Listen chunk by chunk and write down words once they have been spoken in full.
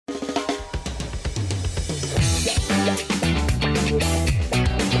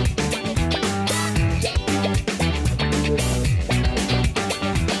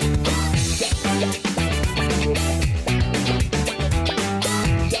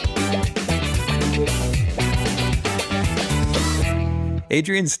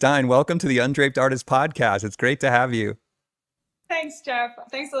Adrienne Stein, welcome to the Undraped Artist Podcast. It's great to have you. Thanks, Jeff.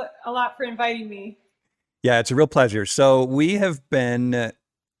 Thanks a lot for inviting me. Yeah, it's a real pleasure. So we have been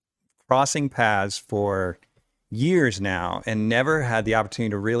crossing paths for years now and never had the opportunity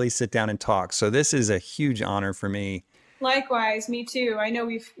to really sit down and talk. So this is a huge honor for me. Likewise, me too. I know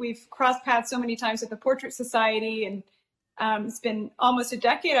we've crossed paths so many times at the Portrait Society, and it's been almost a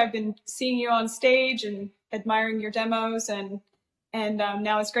decade. I've been seeing you on stage and admiring your demos, and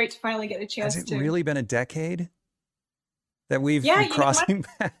now it's great to finally get a Has chance it to. really been a decade that we've Yeah, been you know what? crossing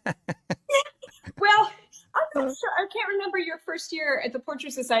paths? Well, I'm not sure. I can't remember your first year at the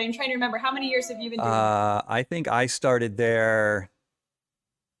Portrait Society. I'm trying to remember how many years have you been doing it? I think I started there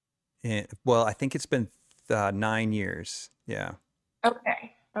well, I think it's been 9 years. Yeah.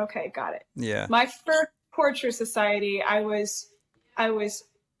 Okay. Okay, got it. Yeah. My first Portrait Society, I was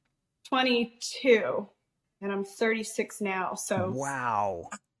 22 and I'm 36 now. Wow.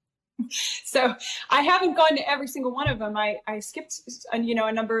 So I haven't gone to every single one of them. I skipped, a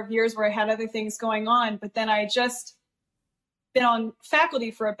number of years where I had other things going on, but then I just been on faculty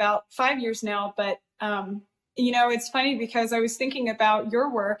for about 5 years now. But, it's funny because I was thinking about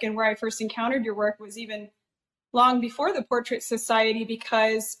your work, and where I first encountered your work was even long before the Portrait Society,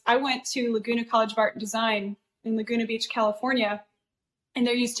 because I went to Laguna College of Art and Design in Laguna Beach, California. And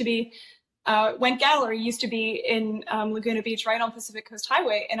there used to be Went Gallery used to be in Laguna Beach, right on Pacific Coast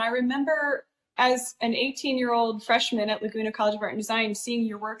Highway. And I remember as an 18-year-old freshman at Laguna College of Art and Design, seeing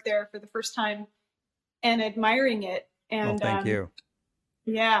your work there for the first time and admiring it. Well, And thank you.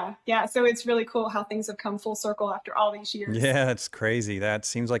 yeah, yeah. So it's really cool how things have come full circle after all these years. Yeah, it's crazy. That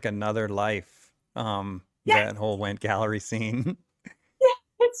seems like another life. Yeah, That whole Went Gallery scene. yeah,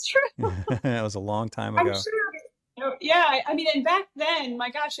 it's true. That was a long time I'm ago. sure. Yeah, I mean, and back then, my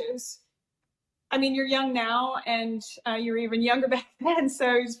gosh, it was. I mean, you're young now, and you were even younger back then.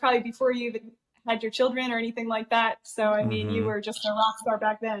 So it was probably before you even had your children or anything like that. So I mean, you Hmm. were just a rock star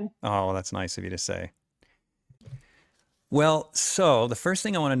back then. Oh, well, that's nice of you to say. Well, so the first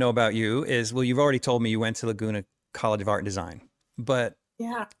thing I want to know about you is, well, you've already told me you went to Laguna College of Art and Design, but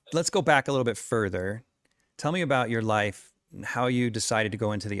Yeah. let's go back a little bit further. Tell me about your life, and how you decided to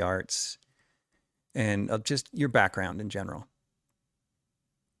go into the arts, and just your background in general.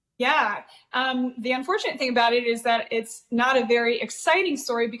 Yeah. The unfortunate thing about it is that it's not a very exciting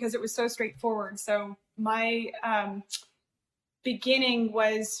story because it was so straightforward. So my beginning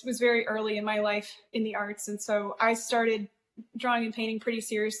was very early in my life in the arts, and so I started drawing and painting pretty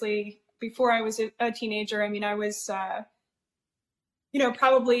seriously before I was a teenager. I mean, I was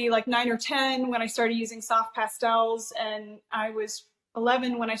probably like 9 or 10 when I started using soft pastels, and I was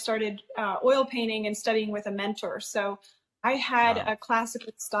 11 when I started oil painting and studying with a mentor. So I had Wow. a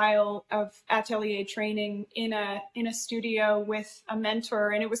classical style of atelier training in a studio with a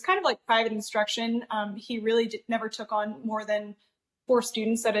mentor, and it was kind of like private instruction. He really never took on more than 4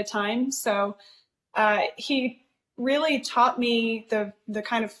 students at a time. So he really taught me the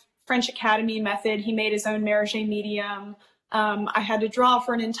kind of French Academy method. He made his own Marager medium. I had to draw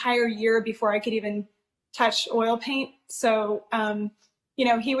for an entire year before I could even touch oil paint. So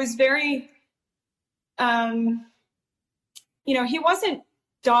he was very um, he wasn't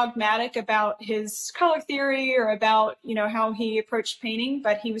dogmatic about his color theory or about, how he approached painting,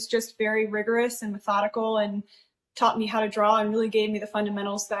 but he was just very rigorous and methodical and taught me how to draw and really gave me the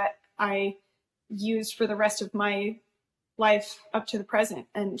fundamentals that I used for the rest of my life up to the present.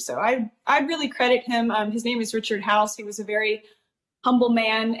 And so I'd really credit him. His name is Richard House. He was a very humble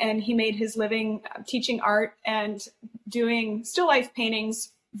man, and he made his living teaching art and doing still life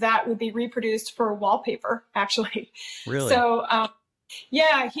paintings that would be reproduced for wallpaper, actually. Really? So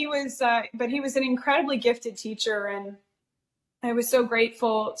yeah, but he was an incredibly gifted teacher, and I was so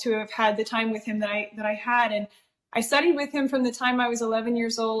grateful to have had the time with him that I had. And I studied with him from the time I was 11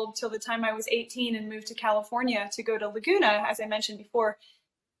 years old till the time I was 18 and moved to California to go to Laguna, as I mentioned before.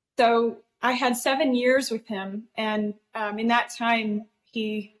 So I had 7 years with him, and in that time,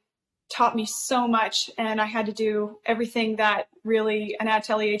 he taught me so much, and I had to do everything that really an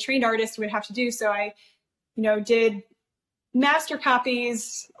atelier trained artist would have to do. So I, did master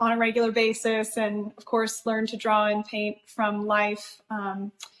copies on a regular basis, and of course learned to draw and paint from life.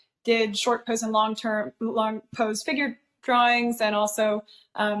 Did short pose and long pose figure drawings, and also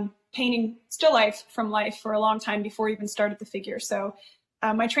painting still life from life for a long time before I even started the figure. So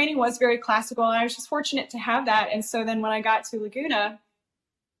my training was very classical, and I was just fortunate to have that. And so then when I got to Laguna,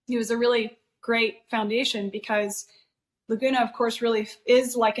 it was a really great foundation, because Laguna, of course, really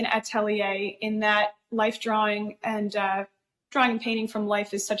is like an atelier in that life drawing and painting from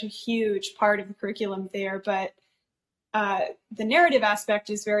life is such a huge part of the curriculum there. But the narrative aspect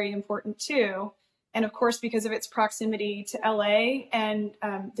is very important too. And of course, because of its proximity to LA and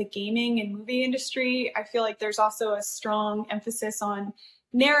the gaming and movie industry, I feel like there's also a strong emphasis on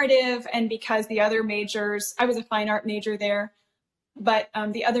narrative. And because the other majors, I was a fine art major there, but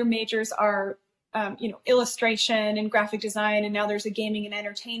the other majors are, illustration and graphic design. And now there's a gaming and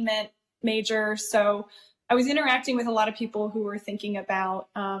entertainment major. So I was interacting with a lot of people who were thinking about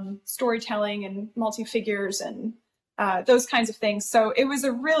storytelling and multi-figures and those kinds of things. So it was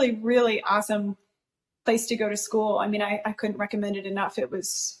a really, really awesome place to go to school. I mean, I couldn't recommend it enough. It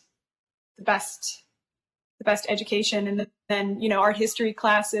was the best education. And then, art history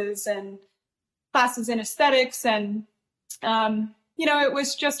classes and classes in aesthetics. And, it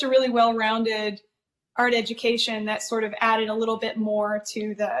was just a really well-rounded art education that sort of added a little bit more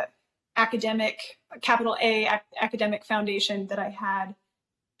to the academic, capital A, academic foundation that I had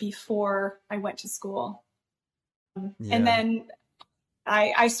before I went to school. Yeah. And then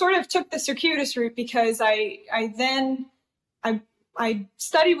I sort of took the circuitous route because I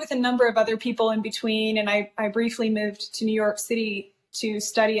studied with a number of other people in between, and I briefly moved to New York City to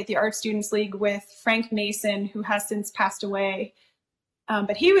study at the Art Students League with Frank Mason, who has since passed away.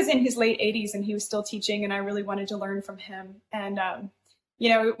 But he was in his late 80s and he was still teaching, and I really wanted to learn from him. And,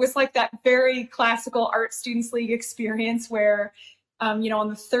 it was like that very classical Art Students League experience where, on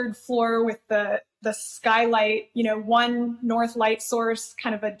the third floor with the skylight, one north light source,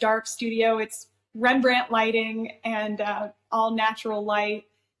 kind of a dark studio. It's Rembrandt lighting and all natural light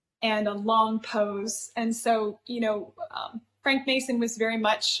and a long pose. And so, Frank Mason was very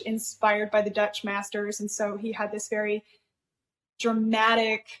much inspired by the Dutch masters. And so he had this very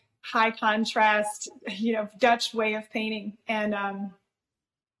dramatic, high contrast, Dutch way of painting. And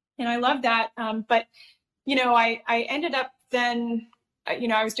I love that. But, I ended up then,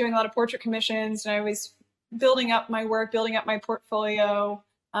 I was doing a lot of portrait commissions and I was building up my work, building up my portfolio.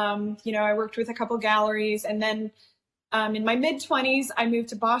 I worked with a couple galleries, and then in my mid-20s, I moved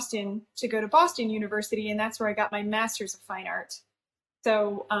to Boston to go to Boston University, and that's where I got my Master's of Fine Art.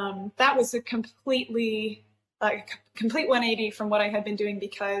 So that was a complete 180 from what I had been doing,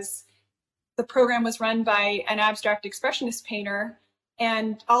 because the program was run by an abstract expressionist painter,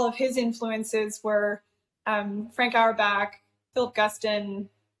 and all of his influences were Frank Auerbach, Philip Guston,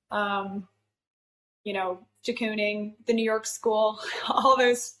 de Kooning, the New York School, all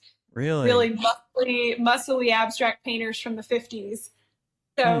those really muscly abstract painters from the 50s.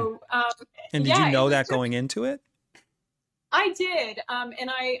 So, and did you know that going into it? I did,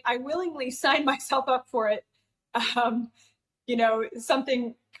 and I willingly signed myself up for it.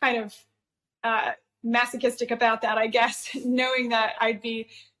 Something kind of masochistic about that, I guess, knowing that I'd be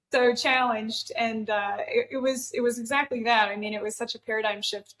so challenged. And it was exactly that. I mean, it was such a paradigm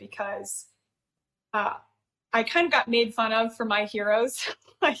shift because I kind of got made fun of for my heroes.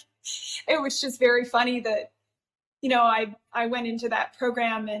 It was just very funny that, I went into that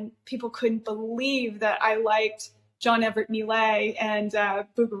program and people couldn't believe that I liked John Everett Millet and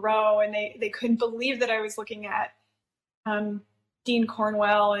Bouguereau, and they couldn't believe that I was looking at Dean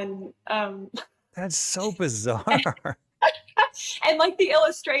Cornwell and that's so bizarre. And like the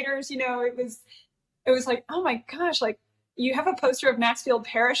illustrators, it was like, oh my gosh, like you have a poster of Maxfield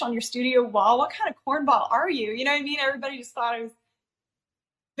Parrish on your studio wall. What kind of cornball are you? You know what I mean? Everybody just thought I was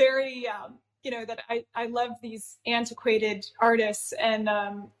very, that I love these antiquated artists and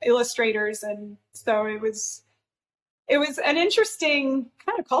illustrators. And so it was an interesting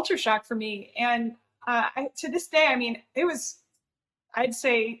kind of culture shock for me. And to this day, I mean, it was, I'd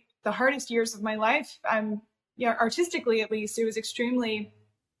say, the hardest years of my life. Artistically, at least, it was extremely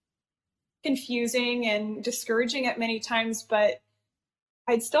confusing and discouraging at many times, but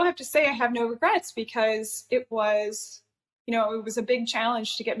I'd still have to say I have no regrets, because it was a big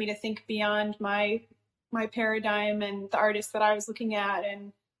challenge to get me to think beyond my paradigm and the artists that I was looking at.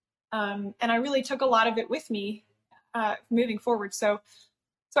 And I really took a lot of it with me moving forward. So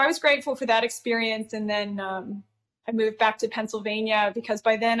I was grateful for that experience. And then I moved back to Pennsylvania, because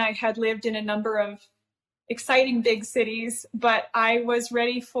by then I had lived in a number of exciting big cities, but I was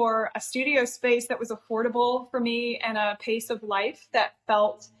ready for a studio space that was affordable for me and a pace of life that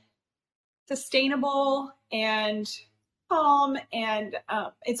felt sustainable and calm. And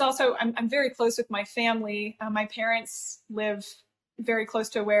it's also, I'm very close with my family. My parents live very close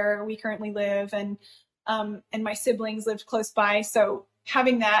to where we currently live, and my siblings lived close by. So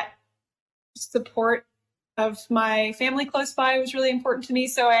having that support of my family close by was really important to me.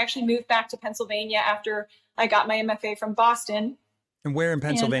 So I actually moved back to Pennsylvania after I got my MFA from Boston. And where in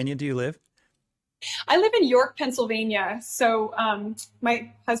Pennsylvania do you live? I live in York, Pennsylvania. So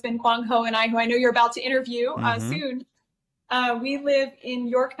my husband, Quang Ho, and I, who I know you're about to interview soon, We live in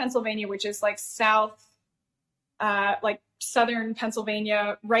York, Pennsylvania, which is like like southern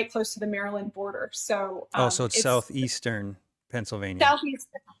Pennsylvania, right close to the Maryland border. So So it's southeastern Pennsylvania. Southeast,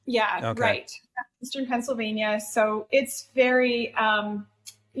 yeah, Okay. right. Eastern Pennsylvania. So it's very,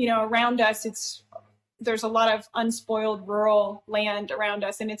 around us, there's a lot of unspoiled rural land around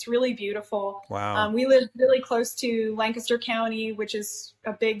us, and it's really beautiful. Wow. We live really close to Lancaster County, which is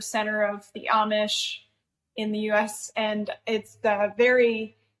a big center of the Amish in the U.S., and it's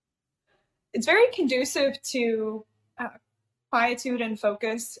very conducive to quietude and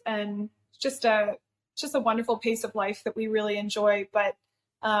focus, and just a wonderful pace of life that we really enjoy. But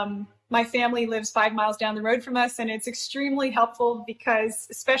my family lives 5 miles down the road from us, and it's extremely helpful because,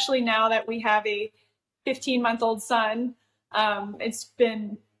 especially now that we have a 15-month-old son, it's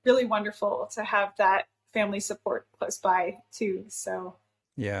been really wonderful to have that family support close by too. So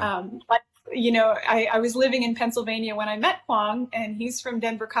yeah. but I was living in Pennsylvania when I met Quang, and he's from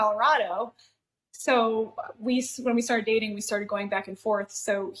Denver, Colorado. So when we started dating, we started going back and forth.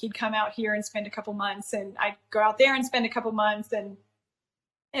 So he'd come out here and spend a couple months, and I'd go out there and spend a couple months. And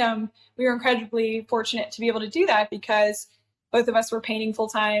we were incredibly fortunate to be able to do that because both of us were painting full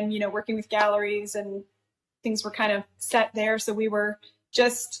time, working with galleries, and things were kind of set there. So we were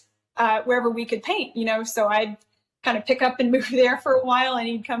just wherever we could paint, so I'd kind of pick up and move there for a while, and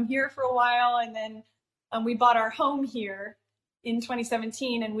he'd come here for a while. And then we bought our home here in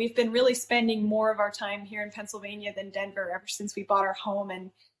 2017, and we've been really spending more of our time here in Pennsylvania than Denver ever since we bought our home.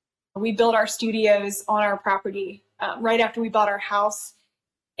 And we built our studios on our property right after we bought our house.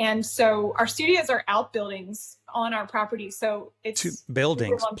 And so our studios are outbuildings on our property. So it's 2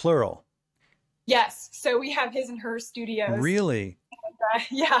 buildings, plural. Yes. So we have his and her studios. Really? And,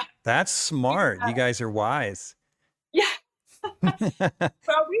 yeah. That's smart. You guys are wise. Yeah.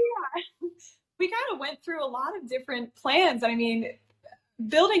 Well, we kind of went through a lot of different plans. I mean,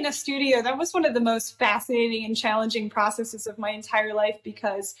 building a studio, that was one of the most fascinating and challenging processes of my entire life,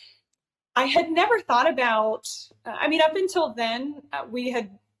 because I had never thought about, up until then, we had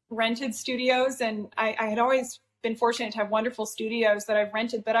rented studios, and I had always been fortunate to have wonderful studios that I've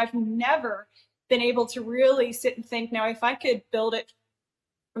rented, but I've never been able to really sit and think, now, if I could build it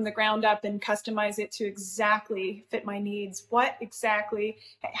from the ground up and customize it to exactly fit my needs,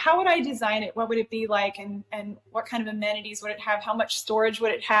 how would I design it? What would it be like? And what kind of amenities would it have? How much storage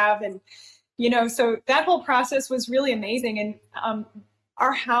would it have? And, so that whole process was really amazing. And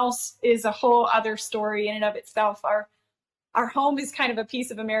our house is a whole other story in and of itself. Our home is kind of a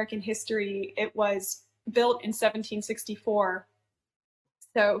piece of American history. It was built in 1764.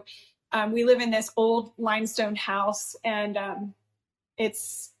 So we live in this old limestone house, and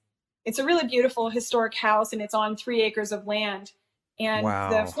it's a really beautiful historic house, and it's on 3 acres of land. And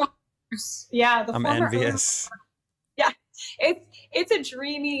wow. I'm envious. Yeah, it's a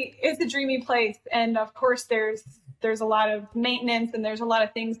dreamy place, and of course there's a lot of maintenance, and there's a lot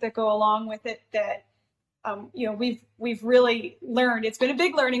of things that go along with it that we've really learned. It's been a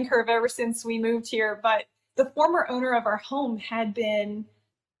big learning curve ever since we moved here. But the former owner of our home had been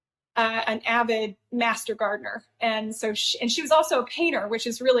an avid master gardener, and so she was also a painter, which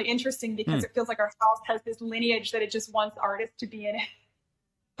is really interesting because it feels like our house has this lineage that it just wants artists to be in it.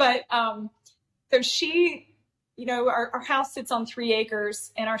 But so she, our house sits on 3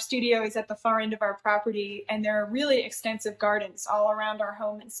 acres, and our studio is at the far end of our property, and there are really extensive gardens all around our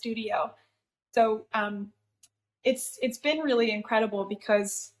home and studio. So it's been really incredible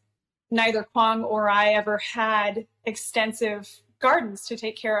because neither Quang or I ever had extensive gardens to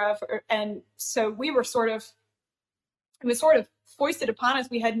take care of, and so it was sort of foisted upon us.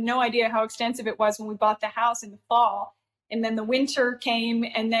 We had no idea how extensive it was when we bought the house in the fall, and then the winter came,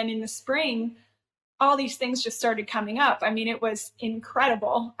 and then in the spring all these things just started coming up. I mean, it was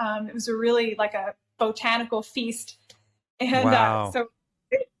incredible. It was really like a botanical feast, and wow. So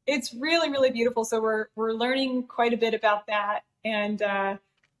it's really, really beautiful. So we're learning quite a bit about that, and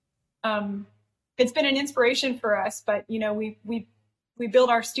it's been an inspiration for us. But we built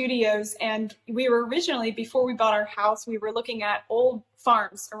our studios, and we were originally, before we bought our house, we were looking at old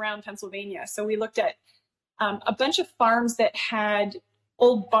farms around Pennsylvania. So we looked at a bunch of farms that had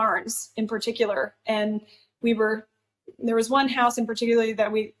old barns in particular, and there was one house in particular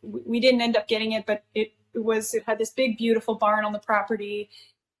that we didn't end up getting it, but it had this big, beautiful barn on the property.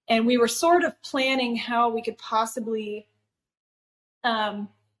 And we were sort of planning how we could possibly,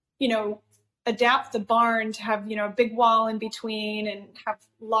 adapt the barn to have, a big wall in between and have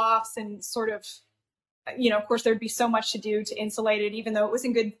lofts, and sort of, of course, there'd be so much to do to insulate it, even though it was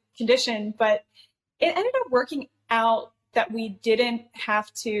in good condition. But it ended up working out that we didn't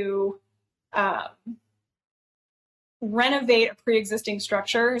have to renovate a pre-existing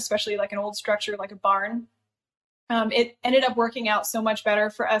structure, especially like an old structure like a barn. It ended up working out so much better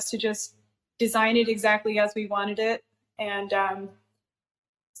for us to just design it exactly as we wanted it. And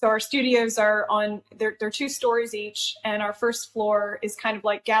so our studios are on, they're 2 stories each, and our first floor is kind of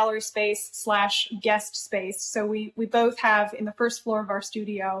like gallery space slash guest space. So we both have in the first floor of our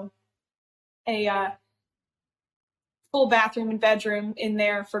studio a full bathroom and bedroom in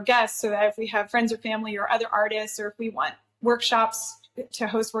there for guests, so that if we have friends or family or other artists, or if we want workshops to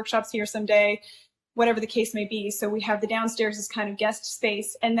host workshops here someday, whatever the case may be. So we have the downstairs as kind of guest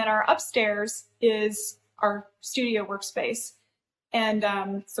space, and then our upstairs is our studio workspace.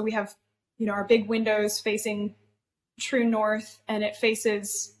 And so we have, you know, our big windows facing true north, and it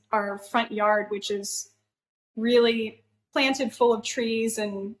faces our front yard, which is really planted full of trees,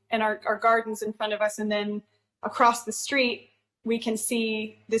 and our gardens in front of us. And then across the street, we can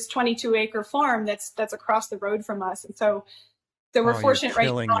see this 22-acre farm that's across the road from us. And so we're fortunate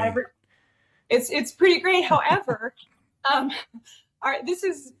right now. It's pretty great. However, this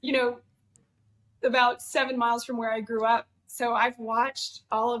is, you know, about 7 miles from where I grew up. So I've watched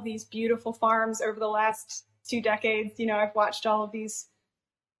all of these beautiful farms over the last 2 decades. You know, I've watched all of these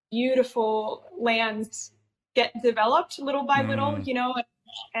beautiful lands get developed little by little, you know,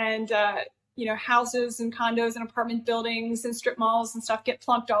 and you know, houses and condos and apartment buildings and strip malls and stuff get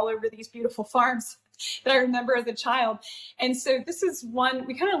plunked all over these beautiful farms that I remember as a child. And so this is one,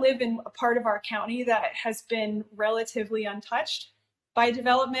 we kind of live in a part of our county that has been relatively untouched by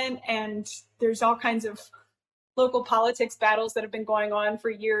development, and there's all kinds of local politics battles that have been going on for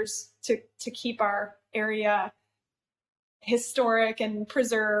years to keep our area historic and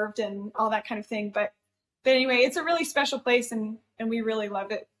preserved and all that kind of thing. But anyway, it's a really special place, and we really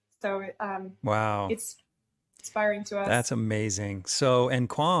love it. So wow, it's inspiring to us. That's amazing. So, and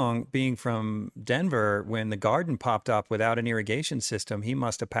Quang, being from Denver, when the garden popped up without an irrigation system, he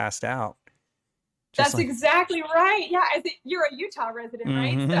must have passed out. That's exactly right. Yeah, you're a Utah resident,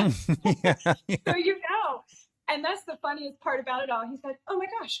 right? So, yeah. so you know. And that's the funniest part about it all. He said, "Oh my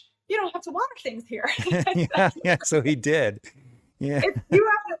gosh, you don't have to water things here." yeah. So he did. Yeah.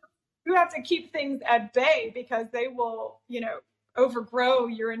 You have to keep things at bay, because they will, you know, overgrow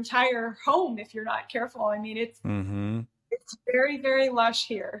your entire home if you're not careful. I mean, it's very, very lush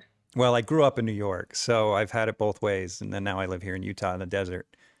here. Well, I grew up in New York, so I've had it both ways, and then now I live here in Utah in the desert.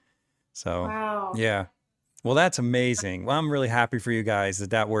 So wow. Yeah. Well, that's amazing. Well, I'm really happy for you guys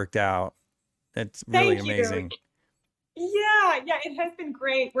that worked out. That's really amazing. Yeah, it has been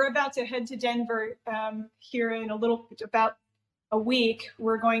great. We're about to head to Denver here in about a week.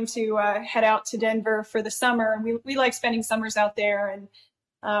 We're going to head out to Denver for the summer, and we like spending summers out there,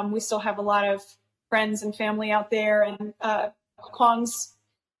 and we still have a lot of friends and family out there, and Quang's,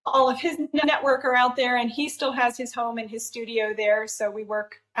 all of his network are out there, and he still has his home and his studio there, so we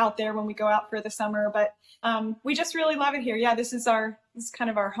work out there when we go out for the summer. But we just really love it here. Yeah, this is kind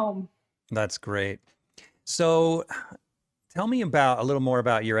of our home. That's great. So tell me a little more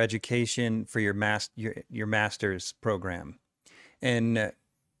about your education for your master's program. And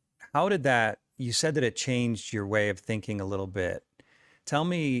how did you said that it changed your way of thinking a little bit. Tell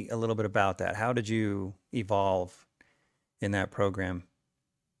me a little bit about that. How did you evolve in that program?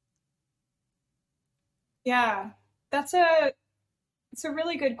 Yeah, it's a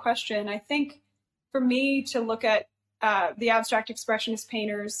really good question. I think for me to look at the abstract expressionist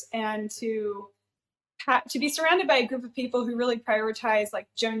painters, and to be surrounded by a group of people who really prioritize, like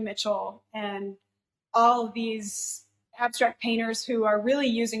Joan Mitchell and all of these abstract painters who are really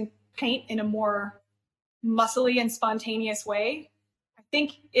using paint in a more muscly and spontaneous way, I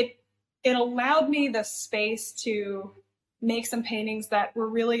think it allowed me the space to make some paintings that were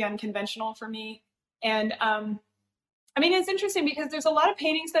really unconventional for me. And I mean, it's interesting because there's a lot of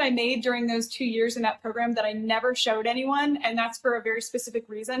paintings that I made during those 2 years in that program that I never showed anyone. And that's for a very specific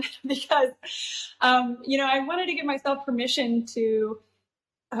reason, because, you know, I wanted to give myself permission to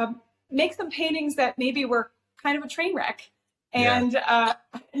make some paintings that maybe were kind of a train wreck. And,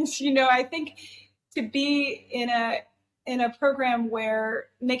 you know, I think to be in a program where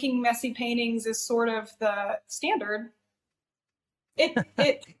making messy paintings is sort of the standard,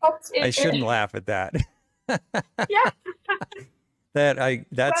 I shouldn't laugh at that. Yeah.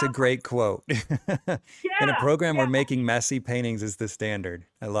 That's a great quote. In a program where making messy paintings is the standard.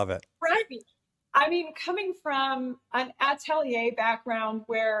 I love it. Right. I mean, coming from an atelier background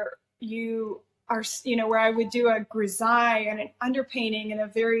where you are, you know, where I would do a grisaille and an underpainting and a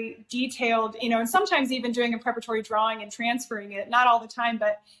very detailed, you know, and sometimes even doing a preparatory drawing and transferring it, not all the time,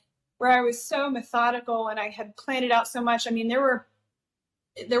 but where I was so methodical and I had planned it out so much. I mean, there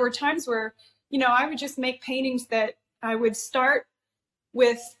were times where, you know, I would just make paintings that I would start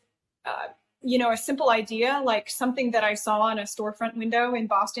with, you know, a simple idea, like something that I saw on a storefront window in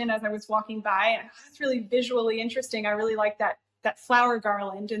Boston as I was walking by. And it's really visually interesting. I really like that flower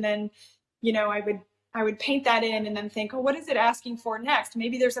garland. And then, you know, I would paint that in and then think, oh, what is it asking for next?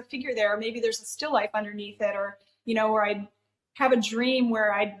 Maybe there's a figure there, or maybe there's a still life underneath it, or, you know, or I'd have a dream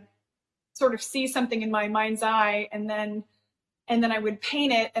where I'd sort of see something in my mind's eye, and then I would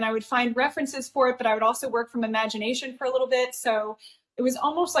paint it, and I would find references for it, but I would also work from imagination for a little bit. So it was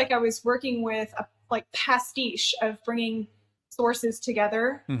almost like I was working with a like pastiche of bringing sources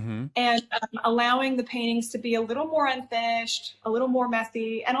together, and allowing the paintings to be a little more unfinished, a little more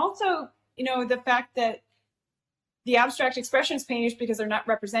messy. And also, you know, the fact that the abstract expressionist paintings, because they're not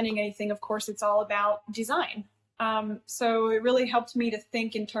representing anything, of course, it's all about design. So it really helped me to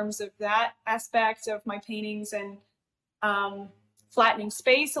think in terms of that aspect of my paintings, and flattening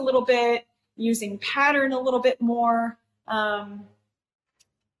space a little bit, using pattern a little bit more.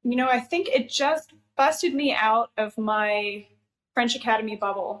 You know, I think it just busted me out of my French Academy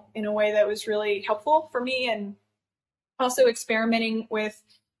bubble in a way that was really helpful for me, and also experimenting with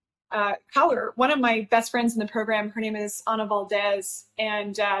color. One of my best friends in the program, her name is Ana Valdez,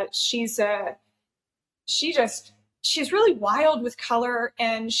 and she's really wild with color,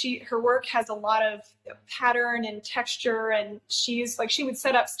 and her work has a lot of pattern and texture, and she would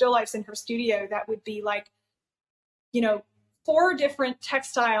set up still lifes in her studio that would be like, you know, 4 different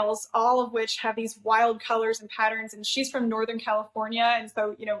textiles, all of which have these wild colors and patterns. And she's from Northern California, and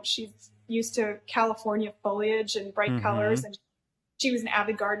so, you know, she's used to California foliage and bright colors, and she was an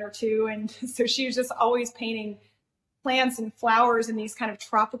avid gardener too, and so she was just always painting plants and flowers and these kind of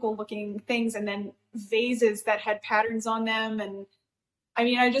tropical looking things, and then vases that had patterns on them. And I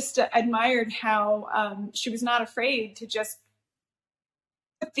mean, I just admired how she was not afraid to just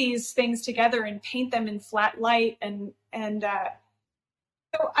put these things together and paint them in flat light. And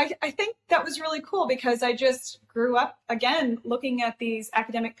so I think that was really cool, because I just grew up again looking at these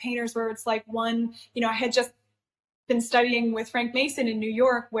academic painters where it's like one, you know, I had just been studying with Frank Mason in New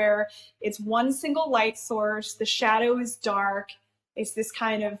York, where it's one single light source, the shadow is dark, it's this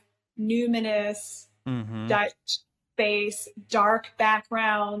kind of numinous Dutch space, dark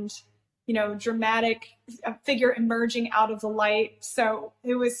background, you know, dramatic figure emerging out of the light. So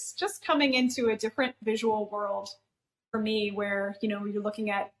it was just coming into a different visual world for me, where, you know, you're looking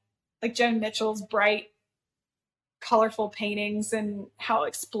at like Joan Mitchell's bright, colorful paintings and how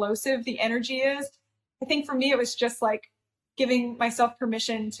explosive the energy is. I think for me, it was just like giving myself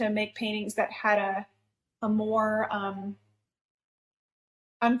permission to make paintings that had a more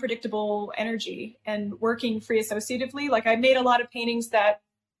unpredictable energy, and working free associatively. Like, I made a lot of paintings that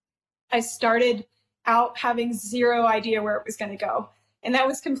I started out having zero idea where it was going to go. And that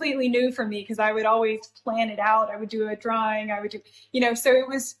was completely new for me, because I would always plan it out. I would do a drawing, I would do, you know, so it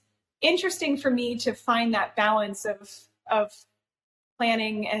was interesting for me to find that balance of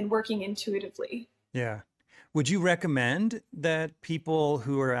planning and working intuitively. Yeah. Would you recommend that people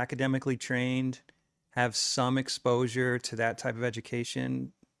who are academically trained have some exposure to that type of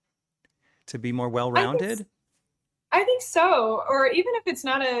education to be more well-rounded? I think so. Or even if it's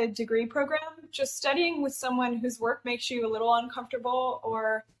not a degree program, just studying with someone whose work makes you a little uncomfortable,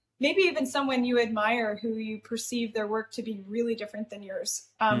 or maybe even someone you admire who you perceive their work to be really different than yours.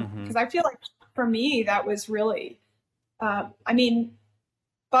 Because I feel like for me, that was really, I mean,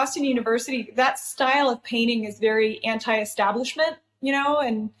 Boston University, that style of painting is very anti-establishment, you know?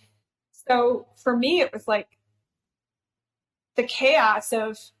 And so for me, it was like the chaos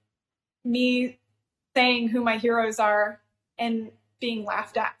of me saying who my heroes are and being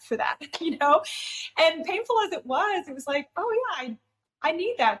laughed at for that, you know? And painful as it was like, oh yeah, I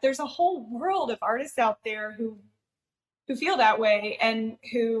need that. There's a whole world of artists out there who feel that way, and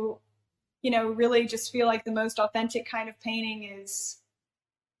who, you know, really just feel like the most authentic kind of painting is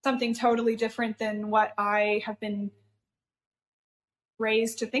something totally different than what I have been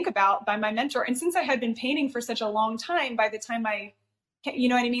raised to think about by my mentor. And since I had been painting for such a long time, by the time you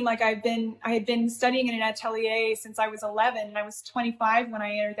know what I mean? Like, I had been studying in an atelier since I was 11, and I was 25 when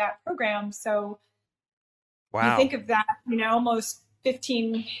I entered that program. So you think of that, you know, almost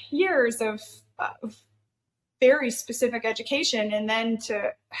 15 years of very specific education, and then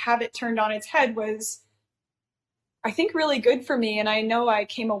to have it turned on its head was, I think, really good for me. And I know I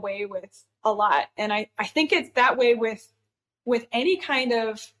came away with a lot. And I think it's that way with any kind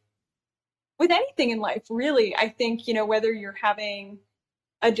of, with anything in life, really. I think, you know, whether you're having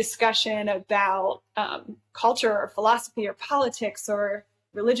a discussion about culture or philosophy or politics or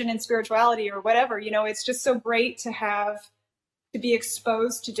religion and spirituality or whatever, you know, it's just so great to have to be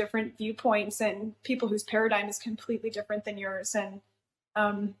exposed to different viewpoints and people whose paradigm is completely different than yours. And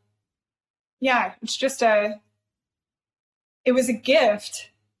yeah, it's just it was a gift.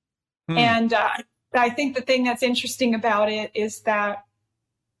 And I think the thing that's interesting about it is that,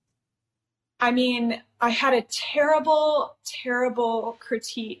 I mean, I had a terrible, terrible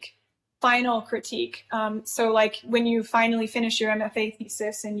final critique. So like when you finally finish your MFA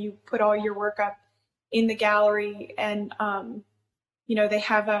thesis and you put all your work up in the gallery, and, you know, they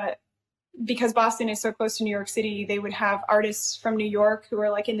have because Boston is so close to New York City, they would have artists from New York who are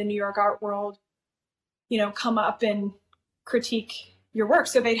like in the New York art world, you know, come up and critique your work.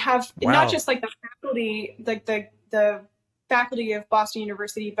 So they'd have not just like the faculty, like the faculty of Boston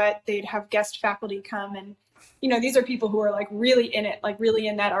University, but they'd have guest faculty come. And, you know, these are people who are like really in it, like really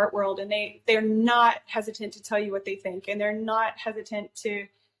in that art world. And they're not hesitant to tell you what they think. And they're not hesitant to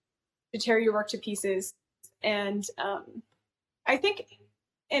tear your work to pieces. And I think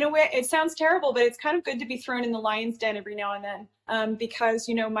in a way, it sounds terrible, but it's kind of good to be thrown in the lion's den every now and then, because,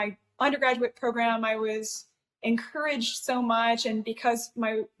 you know, my undergraduate program, I was encouraged so much, and because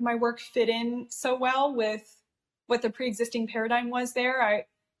my work fit in so well with what the pre-existing paradigm was there,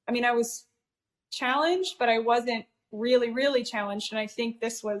 I mean, I was challenged, but I wasn't really challenged. And I think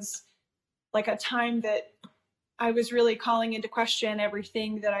this was like a time that I was really calling into question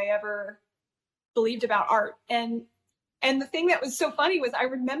everything that I ever believed about art. And the thing that was so funny was I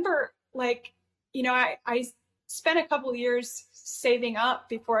remember, like, you know, I spent a couple of years saving up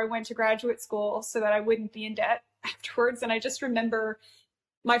before I went to graduate school so that I wouldn't be in debt afterwards. And I just remember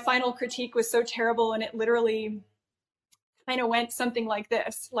my final critique was so terrible, and it literally kind of went something like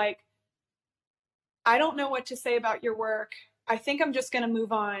this: like, I don't know what to say about your work. I think I'm just going to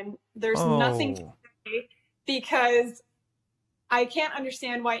move on. There's nothing to say, because I can't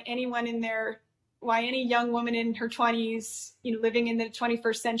understand why any young woman in her 20s, you know, living in the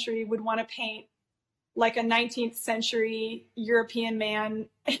 21st century would want to paint like a 19th century European man.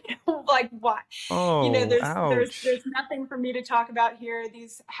 Like, what? You know, there's nothing for me to talk about here.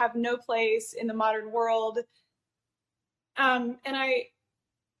 These have no place in the modern world. And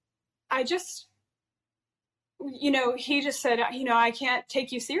I just, you know, he just said, you know, I can't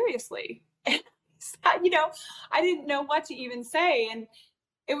take you seriously. And, you know, I didn't know what to even say. And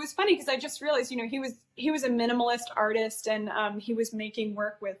it was funny because I just realized, you know, he was a minimalist artist, and he was making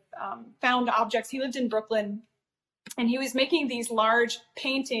work with found objects. He lived in Brooklyn, and he was making these large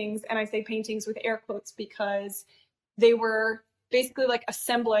paintings, and I say paintings with air quotes because they were basically like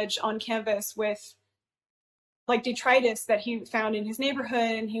assemblage on canvas with like detritus that he found in his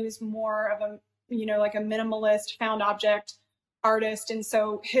neighborhood. And he was more of a, you know, like a minimalist found object artist. And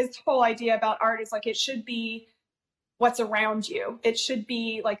so his whole idea about art is like, it should be what's around you. It should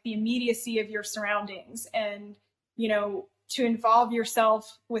be like the immediacy of your surroundings. And, you know, to involve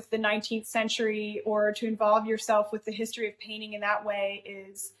yourself with the 19th century or to involve yourself with the history of painting in that way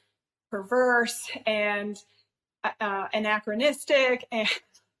is perverse and anachronistic, and,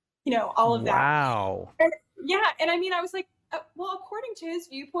 you know, all of that. Wow. Yeah. And I mean, I was like, well, according to his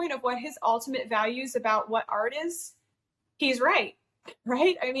viewpoint of what his ultimate values about what art is, he's right.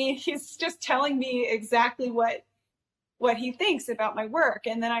 Right. I mean, he's just telling me exactly what he thinks about my work.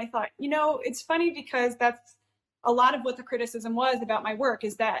 And then I thought, you know, it's funny because that's a lot of what the criticism was about my work,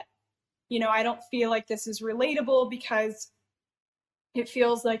 is that, you know, I don't feel like this is relatable because it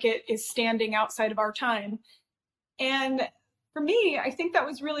feels like it is standing outside of our time. And for me, I think that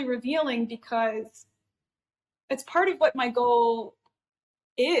was really revealing, because it's part of what my goal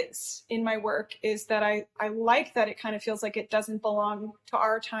is in my work, is that I like that it kind of feels like it doesn't belong to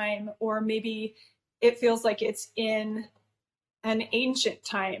our time, or maybe it feels like it's in an ancient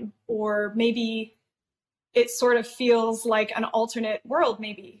time, or maybe it sort of feels like an alternate world,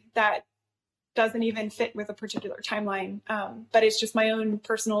 maybe that doesn't even fit with a particular timeline, but it's just my own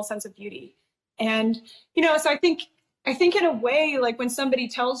personal sense of beauty. And, you know, so I think in a way, like when somebody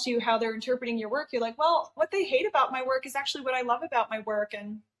tells you how they're interpreting your work, you're like, well, what they hate about my work is actually what I love about my work.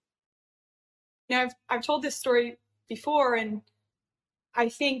 And, you know, I've told this story before, and I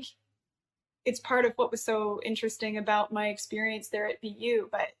think it's part of what was so interesting about my experience there at BU.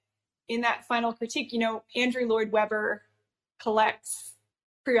 But in that final critique, you know, Andrew Lloyd Webber collects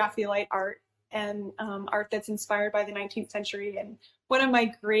pre-Raphaelite art and art that's inspired by the 19th century. And one of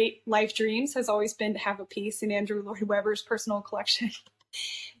my great life dreams has always been to have a piece in Andrew Lloyd Webber's personal collection.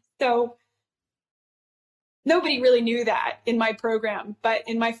 So nobody really knew that in my program. But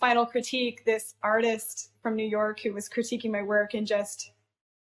in my final critique, this artist from New York who was critiquing my work and just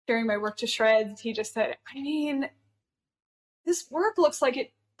tearing my work to shreds, he just said, I mean, this work looks like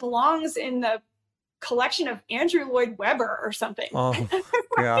it belongs in the collection of Andrew Lloyd Webber or something. Oh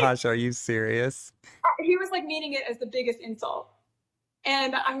gosh, are you serious? He was like meaning it as the biggest insult.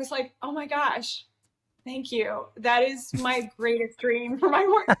 And I was like, oh my gosh, thank you. That is my greatest dream for my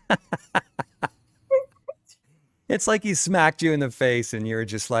work. It's like he smacked you in the face and you're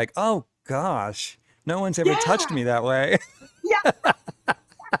just like, oh gosh, no one's ever touched me that way. Yeah.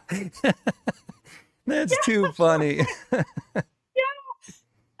 That's too funny. Yeah.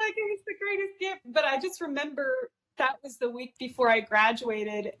 Like it was the greatest gift. But I just remember that was the week before I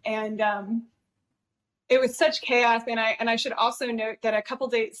graduated, and it was such chaos. And I should also note that a couple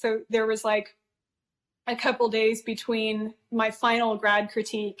days, so there was like a couple days between my final grad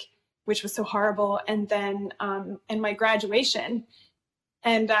critique, which was so horrible, and then and my graduation.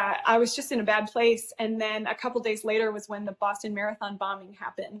 And I was just in a bad place. And then a couple days later was when the Boston Marathon bombing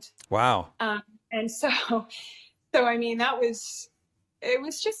happened. Wow. And so I mean, it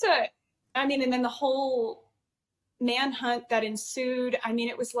was just I mean, and then the whole manhunt that ensued. I mean,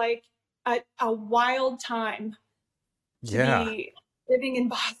 it was like a wild time to be living in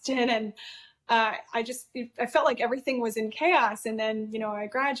Boston. And I felt like everything was in chaos. And then, you know, I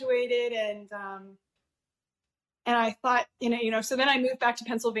graduated, and I thought, so then I moved back to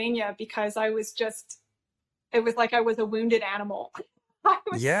Pennsylvania because it was like I was a wounded animal.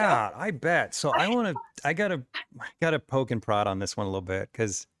 I bet. So I gotta poke and prod on this one a little bit,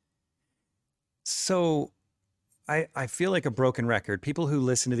 because I feel like a broken record. People who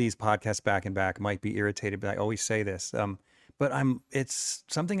listen to these podcasts back and back might be irritated, but I always say this. But it's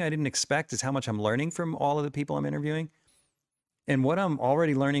something I didn't expect is how much I'm learning from all of the people I'm interviewing. And what I'm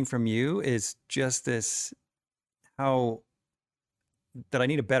already learning from you is just this, that I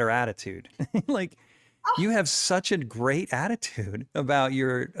need a better attitude. Like, you have such a great attitude about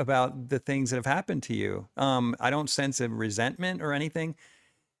the things that have happened to you. I don't sense a resentment or anything.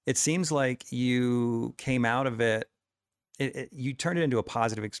 It seems like you came out of it, you turned it into a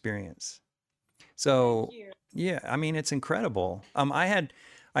positive experience. So yeah, I mean, it's incredible. I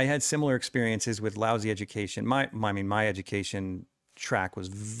had similar experiences with lousy education. My education track was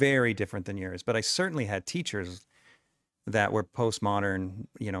very different than yours, but I certainly had teachers that were postmodern,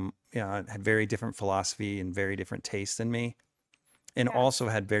 had very different philosophy and very different tastes than me, and also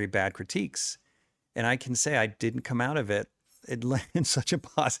had very bad critiques. And I can say I didn't come out of it in such a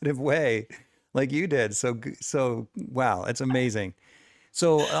positive way like you did. So wow, it's amazing.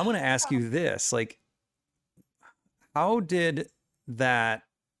 So I'm going to ask you this, like, how did that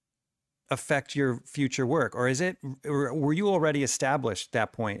affect your future work? Or were you already established at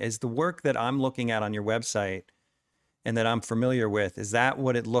that point? Is the work that I'm looking at on your website and that I'm familiar with, is that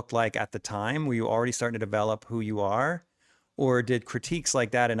what it looked like at the time? Were you already starting to develop who you are? Or did critiques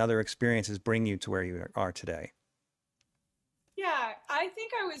like that and other experiences bring you to where you are today? Yeah, I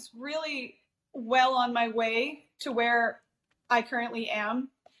think I was really well on my way to where I currently am.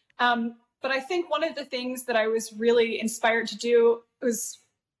 But I think one of the things that I was really inspired to do was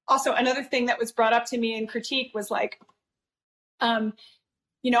also another thing that was brought up to me in critique was like,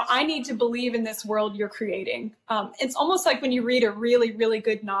 I need to believe in this world you're creating. It's almost like when you read a really, really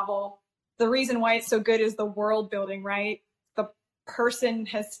good novel, the reason why it's so good is the world building, right? The person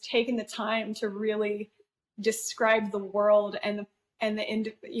has taken the time to really describe the world and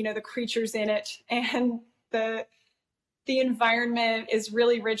the creatures in it, and the environment is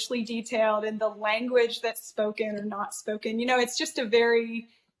really richly detailed, and the language that's spoken or not spoken. It's just a very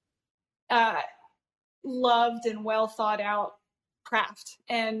loved and well thought out craft.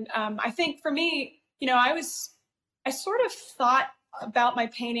 And I think for me, I sort of thought about my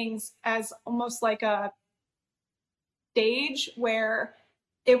paintings as almost like a stage where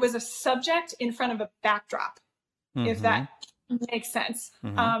it was a subject in front of a backdrop, if that makes sense.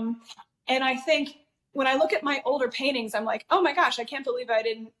 And I think when I look at my older paintings, I'm like, oh my gosh, I can't believe I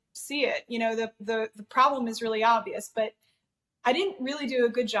didn't see it. The problem is really obvious, but I didn't really do a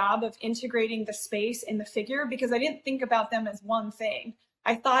good job of integrating the space in the figure because I didn't think about them as one thing.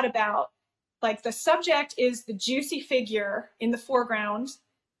 I thought about, like, the subject is the juicy figure in the foreground,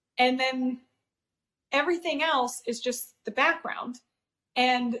 and then everything else is just the background.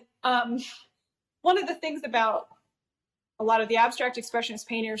 And one of the things about a lot of the abstract expressionist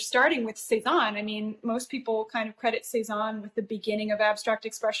painters, starting with Cézanne, I mean, most people kind of credit Cézanne with the beginning of abstract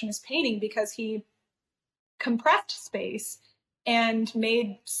expressionist painting because he compressed space and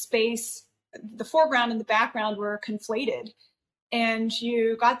made space, the foreground and the background were conflated. And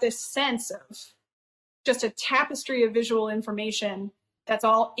you got this sense of just a tapestry of visual information that's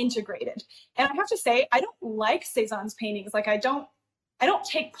all integrated. And I have to say, I don't like Cézanne's paintings. Like, I don't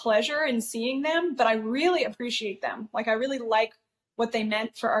take pleasure in seeing them, but I really appreciate them. Like, I really like what they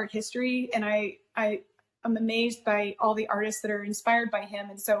meant for art history. And I I'm amazed by all the artists that are inspired by him.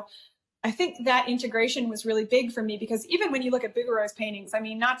 And so I think that integration was really big for me, because even when you look at Bouguereau's paintings, I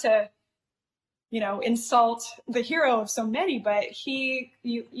mean, not to, insult the hero of so many, but you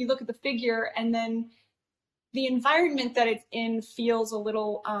look at the figure, and then the environment that it's in feels a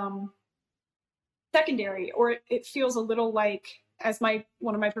little secondary, or it feels a little like, as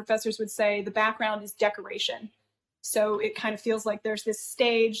one of my professors would say, the background is decoration. So it kind of feels like there's this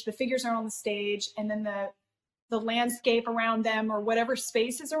stage, the figures are on the stage, and then the landscape around them, or whatever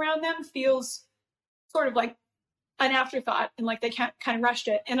space is around them, feels sort of like an afterthought, and like they kind of rushed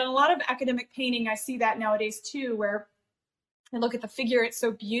it. And in a lot of academic painting, I see that nowadays too, where I look at the figure, it's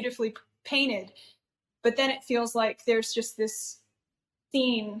so beautifully painted, but then it feels like there's just this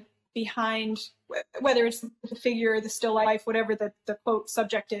scene behind, whether it's the figure, the still life, whatever the quote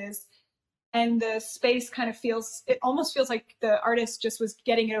subject is. And the space kind of it almost feels like the artist just was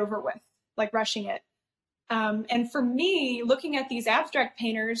getting it over with, like rushing it. And for me, looking at these abstract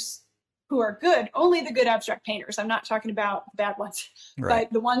painters who are good, only the good abstract painters, I'm not talking about the bad ones, right.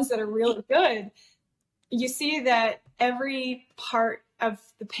 but the ones that are really good, you see that every part of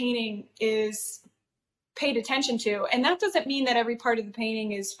the painting is paid attention to. And that doesn't mean that every part of the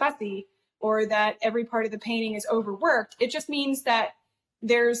painting is fussy, or that every part of the painting is overworked. It just means that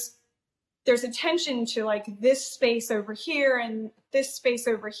there's attention to like this space over here and this space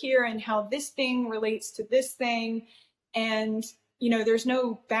over here, and how this thing relates to this thing. And, there's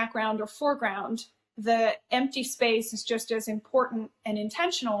no background or foreground. The empty space is just as important and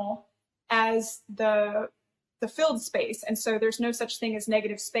intentional as the filled space. And so there's no such thing as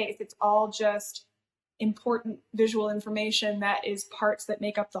negative space. It's all just important visual information that is parts that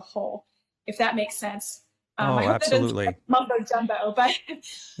make up the whole, if that makes sense. I hope absolutely. That mumbo jumbo, but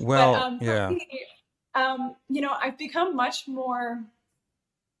well, but, yeah. for me, I've become much more.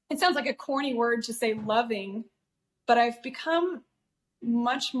 It sounds like a corny word to say loving, but I've become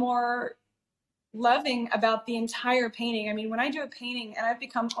much more loving about the entire painting. I mean, when I do a painting, and I've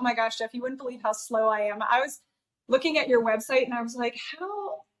become, oh my gosh, Jeff, you wouldn't believe how slow I am. I was looking at your website, and I was like,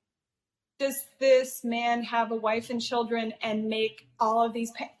 how does this man have a wife and children and make all of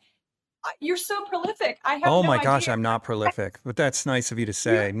these You're so prolific. I have Oh no my gosh, idea. I'm not prolific, but that's nice of you to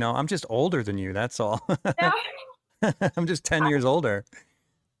say. No, I'm just older than you. That's all. No, I'm just 10 years older.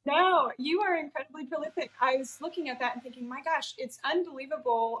 no, you are incredibly prolific. I was looking at that and thinking, my gosh, it's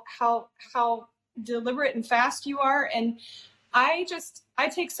unbelievable how deliberate and fast you are. And I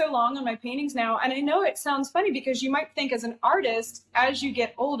take so long on my paintings now. And I know it sounds funny, because you might think as an artist, as you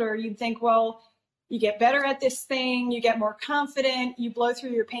get older, you'd think, well, you get better at this thing, you get more confident, you blow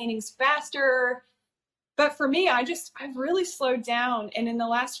through your paintings faster. But for me, I've really slowed down. And in the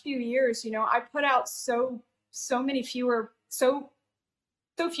last few years, I put out so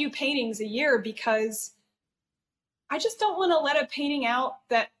few paintings a year, because I just don't want to let a painting out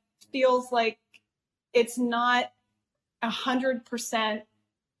that feels like it's not 100%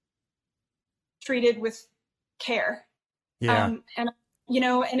 treated with care. Yeah. And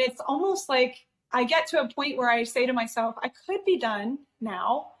it's almost like I get to a point where I say to myself, I could be done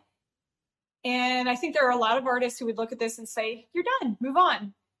now. And I think there are a lot of artists who would look at this and say, you're done, move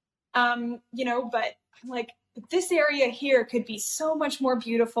on. But I'm like, this area here could be so much more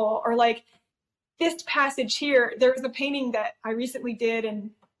beautiful. Or like this passage here, there was a painting that I recently did,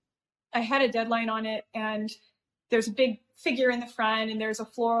 and I had a deadline on it, and there's a big figure in the front, and there's a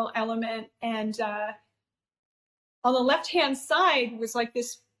floral element. And on the left-hand side was like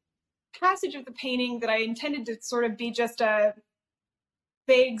this passage of the painting that I intended to sort of be just a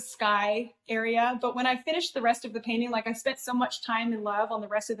vague sky area. But when I finished the rest of the painting, like I spent so much time and love on the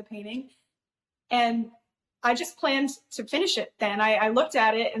rest of the painting, and I just planned to finish it then. I looked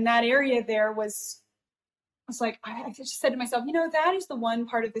at it, and that area there I was like, I just said to myself, that is the one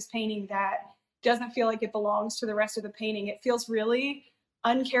part of this painting that doesn't feel like it belongs to the rest of the painting. It feels really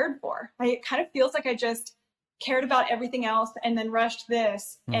uncared for. It kind of feels like I just cared about everything else and then rushed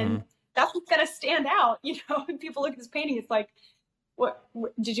this. Mm-hmm. And that's what's going to stand out. When people look at this painting, it's like, what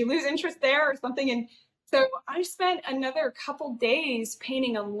did you lose interest there or something? And so I spent another couple days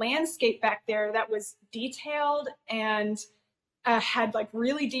painting a landscape back there that was detailed and had like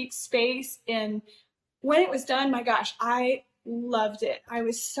really deep space. And when it was done, my gosh, I loved it. I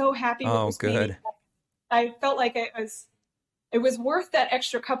was so happy with this painting. I felt like it was worth that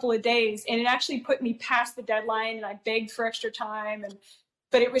extra couple of days, and it actually put me past the deadline, and I begged for extra time.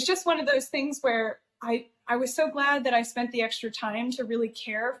 But it was just one of those things where I was so glad that I spent the extra time to really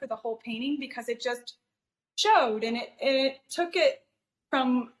care for the whole painting, because it just showed, and it took it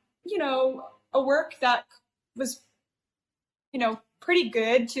from, a work that was, pretty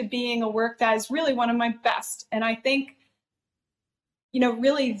good to being a work that is really one of my best. And I think,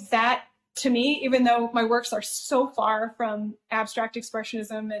 really that to me, even though my works are so far from abstract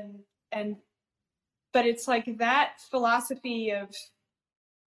expressionism but it's like that philosophy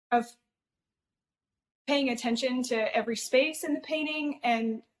of paying attention to every space in the painting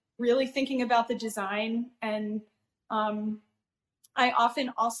and really thinking about the design. And I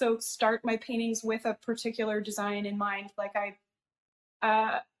often also start my paintings with a particular design in mind. Like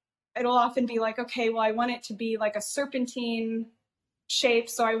it'll often be like, okay, well, I want it to be like a serpentine shape.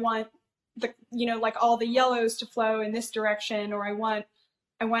 So I want like all the yellows to flow in this direction, or I want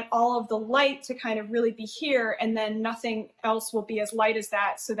all of the light to kind of really be here, and then nothing else will be as light as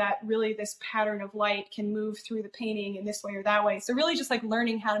that, so that really this pattern of light can move through the painting in this way or that way. So really just like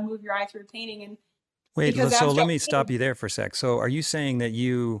learning how to move your eye through a painting. And wait, so let me stop you there for a sec. So are you saying that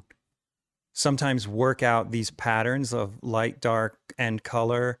you sometimes work out these patterns of light, dark, and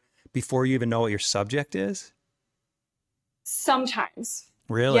color before you even know what your subject is? Sometimes.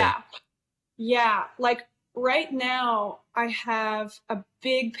 Really? Yeah. Like right now I have a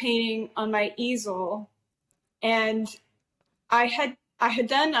big painting on my easel, and I had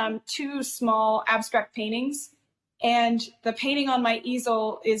done 2 small abstract paintings, and the painting on my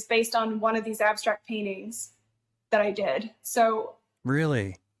easel is based on one of these abstract paintings that I did. So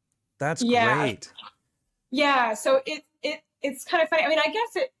really, that's great. Yeah. So it's kind of funny. I mean, I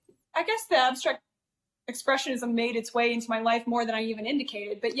guess the abstract expressionism made its way into my life more than I even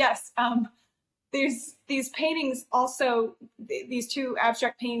indicated. But yes, there's these paintings also, these 2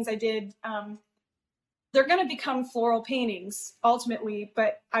 abstract paintings I did, they're going to become floral paintings ultimately,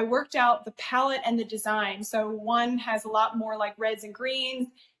 but I worked out the palette and the design. So one has a lot more like reds and greens,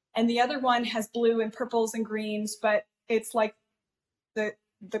 and the other one has blue and purples and greens, but it's like the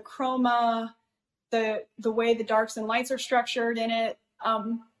chroma, the way the darks and lights are structured in it.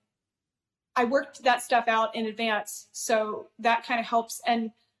 I worked that stuff out in advance, so that kind of helps.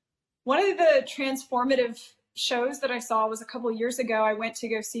 And one of the transformative shows that I saw was a couple of years ago. I went to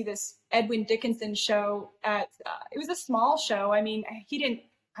go see this Edwin Dickinson show at, it was a small show. I mean, I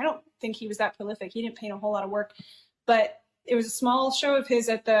don't think he was that prolific. He didn't paint a whole lot of work, but it was a small show of his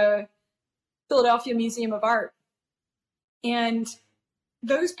at the Philadelphia Museum of Art. And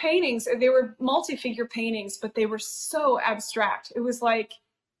those paintings, they were multi-figure paintings, but they were so abstract. It was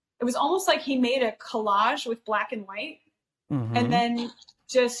almost like he made a collage with black and white, and then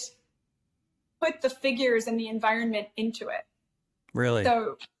just put the figures and the environment into it. Really?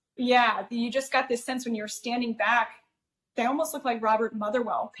 So yeah, you just got this sense when you're standing back, they almost look like Robert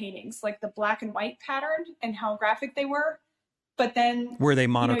Motherwell paintings, like the black and white pattern and how graphic they were. But then were they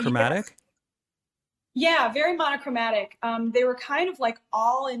monochromatic? Yeah, very monochromatic. They were kind of like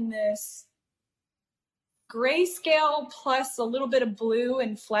all in this grayscale plus a little bit of blue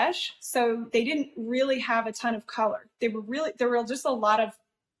and flesh. So they didn't really have a ton of color. There were just a lot of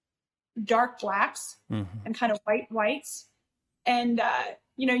dark blacks and kind of whites. And,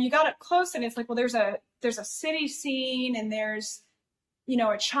 you got up close and it's like, well, there's a city scene, and there's,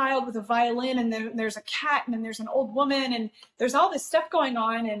 a child with a violin, and then there's a cat, and then there's an old woman, and there's all this stuff going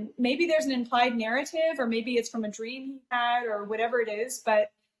on. And maybe there's an implied narrative, or maybe it's from a dream he had, or whatever it is.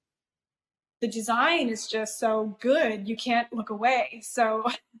 But the design is just so good, you can't look away. So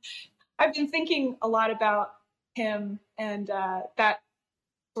I've been thinking a lot about him and that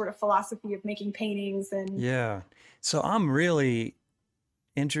sort of philosophy of making paintings. And yeah, so I'm really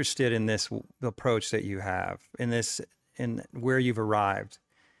interested in this approach that you have in where you've arrived.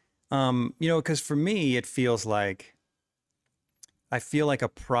 Because for me, it feels like I feel like a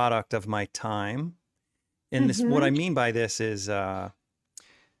product of my time. And this, what I mean by this is,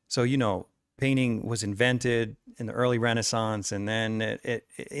 painting was invented in the early Renaissance, and then it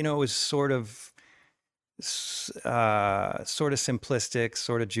was sort of simplistic,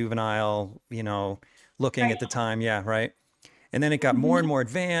 sort of juvenile, looking Right. at the time. Yeah. Right. And then it got more and more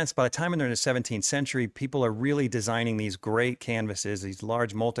advanced. By the time in the 17th century, people are really designing these great canvases, these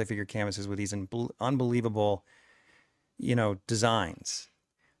large multi-figure canvases with these unbelievable, designs.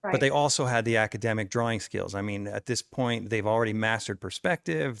 Right. But they also had the academic drawing skills. I mean, at this point, they've already mastered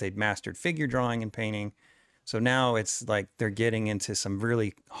perspective. They'd mastered figure drawing and painting. So now it's like they're getting into some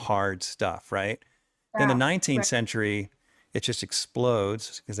really hard stuff, right? Then the 19th century, it just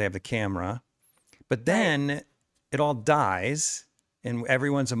explodes because they have the camera. But then it all dies, and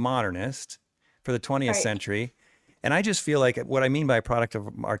everyone's a modernist for the 20th century. And I just feel like what I mean by a product of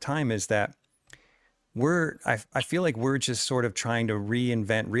our time is that I feel like we're just sort of trying to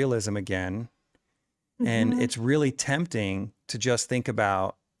reinvent realism again. And it's really tempting to just think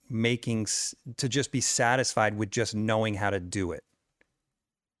about to just be satisfied with just knowing how to do it.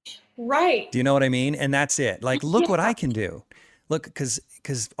 Right. Do you know what I mean? And that's it. Like, look what I Yeah. can do. Look, because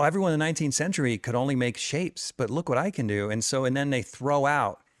everyone in the 19th century could only make shapes, but look what I can do. And so, and then they throw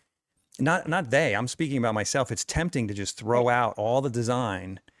out, not they, I'm speaking about myself. It's tempting to just throw out all the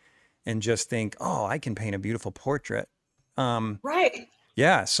design and just think, oh, I can paint a beautiful portrait. Right.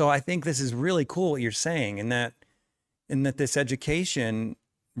 Yeah. So I think this is really cool what you're saying, and that this education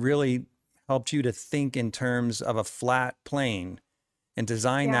really helped you to think in terms of a flat plane and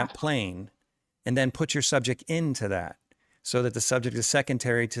design Yeah. that plane, and then put your subject into that, so that the subject is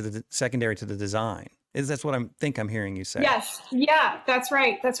secondary to the design. That's what I'm hearing you say. Yes. Yeah, that's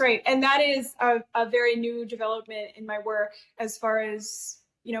right. That's right. And that is a very new development in my work as far as,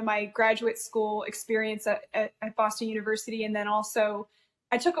 my graduate school experience at Boston University. And then also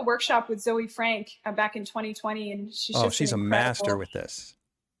I took a workshop with Zoe Frank back in 2020, and she's Oh, just an she's a master incredible. with this.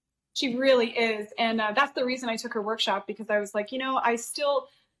 She really is. And that's the reason I took her workshop, because I was like, I still,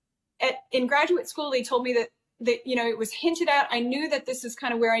 in graduate school, they told me that, it was hinted at. I knew that this is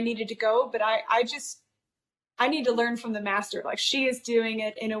kind of where I needed to go, but I need to learn from the master. Like, she is doing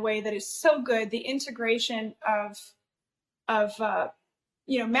it in a way that is so good. The integration of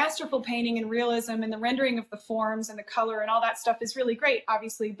masterful painting and realism, and the rendering of the forms and the color and all that stuff is really great,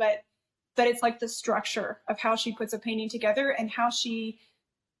 obviously, but it's like the structure of how she puts a painting together and how she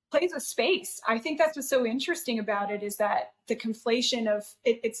plays with space. I think that's what's so interesting about it, is that the conflation of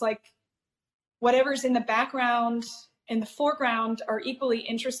it. It's like whatever's in the background and the foreground are equally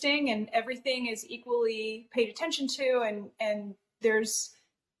interesting, and everything is equally paid attention to. And there's,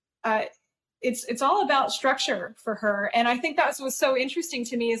 it's all about structure for her. And I think that's what's so interesting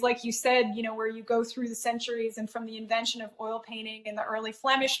to me, is like you said, where you go through the centuries, and from the invention of oil painting and the early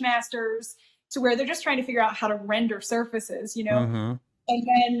Flemish masters to where they're just trying to figure out how to render surfaces, Mm-hmm.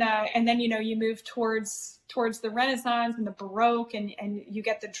 and then you move towards the Renaissance and the Baroque, and you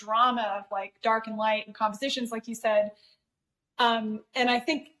get the drama of like dark and light and compositions, like you said. And I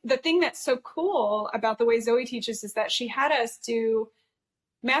think the thing that's so cool about the way Zoe teaches is that she had us do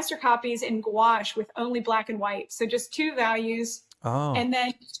master copies in gouache with only black and white, so just two values, Oh, and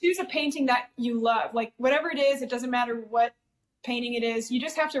then choose a painting that you love, like whatever it is. It doesn't matter what painting it is, you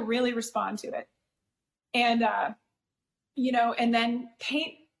just have to really respond to it. And and then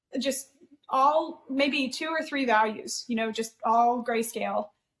paint just all, maybe two or three values, just all grayscale,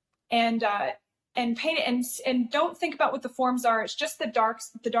 and paint it, and don't think about what the forms are. It's just the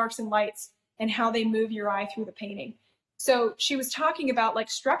darks and lights, and how they move your eye through the painting. So she was talking about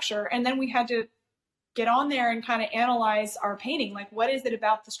like structure, and then we had to get on there and kind of analyze our painting. Like, what is it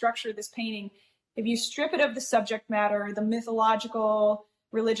about the structure of this painting? If you strip it of the subject matter, the mythological,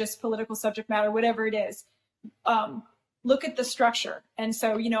 religious, political subject matter, whatever it is, look at the structure. And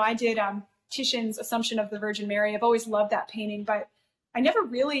so, I did Titian's Assumption of the Virgin Mary. I've always loved that painting, but I never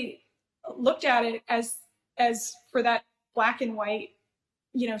really looked at it as for that black and white,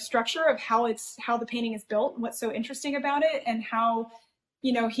 structure of how the painting is built, and what's so interesting about it, and how,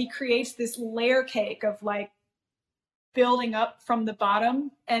 he creates this layer cake of like building up from the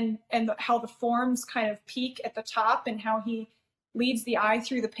bottom, and how the forms kind of peak at the top, and how he leads the eye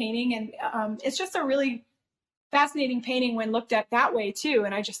through the painting. And it's just a really fascinating painting when looked at that way too.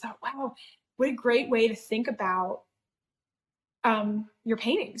 And I just thought, wow, what a great way to think about your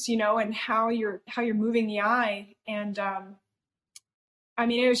paintings, and how you're moving the eye. And I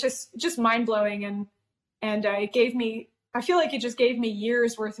mean, it was just mind blowing, and I feel like it just gave me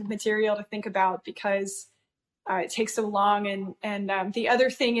years worth of material to think about, because it takes so long. And the other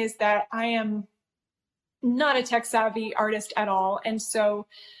thing is that I am not a tech savvy artist at all, and so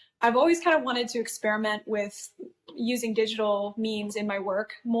I've always kind of wanted to experiment with using digital means in my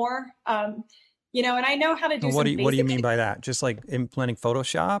work more. And I know how to do what some do you basic. mean by that? Just like implementing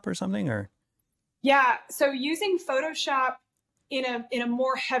Photoshop or something, or? Yeah, so using Photoshop in a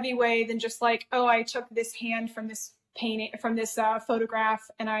more heavy way than just like, oh, I took this hand from this painting, from this photograph,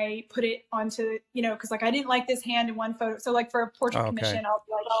 and I put it onto, because like I didn't like this hand in one photo. So like for a portrait commission, I'll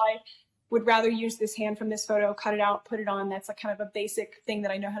be like, oh, I would rather use this hand from this photo, cut it out, put it on. That's like kind of a basic thing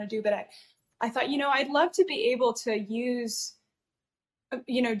that I know how to do. But I thought, I'd love to be able to use,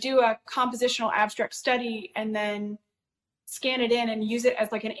 do a compositional abstract study, and then scan it in and use it as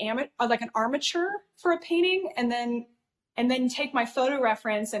like an armature for a painting, and then take my photo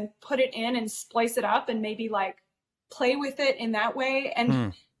reference and put it in and splice it up, and maybe like play with it in that way.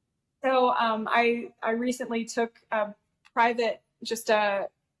 And so I recently took a private, just a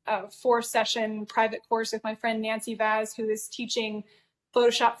 4-session private course with my friend Nancy Vaz, who is teaching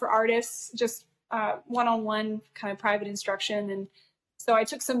Photoshop for artists, just one-on-one kind of private instruction. And so I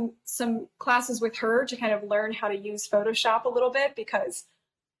took some classes with her to kind of learn how to use Photoshop a little bit, because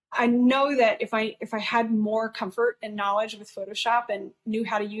I know that if I had more comfort and knowledge with Photoshop and knew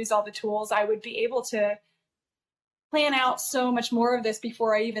how to use all the tools, I would be able to plan out so much more of this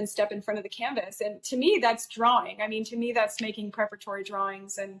before I even step in front of the canvas. And to me, that's drawing. I mean, to me, that's making preparatory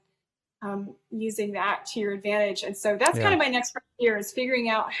drawings and using that to your advantage. And so that's kind of my next frontier, is figuring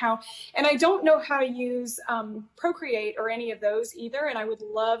out how, and I don't know how to use Procreate or any of those either. And I would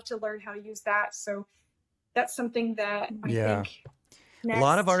love to learn how to use that. So that's something that I think next. A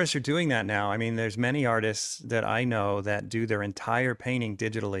lot of artists are doing that now. I mean, there's many artists that I know that do their entire painting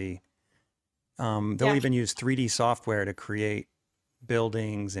digitally. They'll even use 3D software to create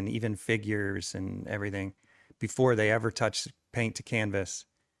buildings and even figures and everything before they ever touch paint to canvas.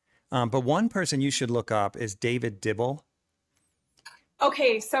 But one person you should look up is David Dibble.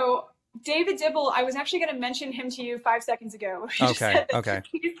 Okay, so David Dibble, I was actually going to mention him to you 5 seconds ago. Okay.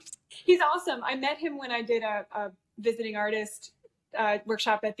 He's awesome. I met him when I did a visiting artist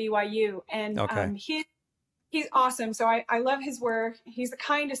workshop at BYU, and he's awesome. So I love his work. He's the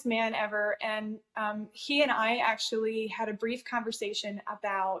kindest man ever. And he and I actually had a brief conversation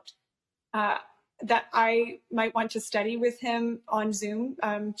about that I might want to study with him on Zoom,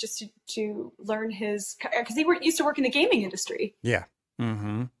 just to learn his, because he used to work in the gaming industry. Yeah.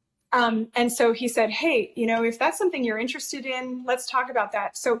 Mm-hmm. And so he said, hey, you know, if that's something you're interested in, let's talk about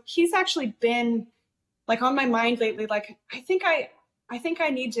that. So he's actually been like on my mind lately. Like, I think I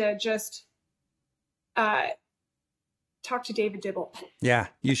need to just talk to David Dibble. Yeah,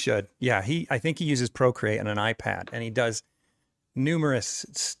 you should. Yeah, I think he uses Procreate on an iPad, and he does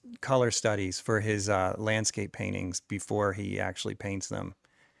numerous color studies for his landscape paintings before he actually paints them,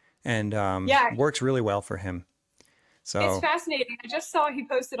 and works really well for him. So it's fascinating. I just saw he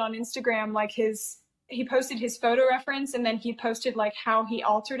posted on Instagram, like he posted his photo reference, and then he posted like how he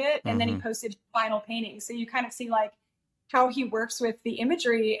altered it, and then he posted final painting. So you kind of see like how he works with the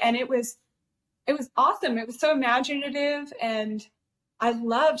imagery, and it was awesome. It was so imaginative, and I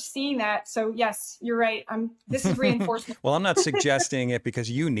loved seeing that. So yes, you're right. This is reinforcement. Well, I'm not suggesting it because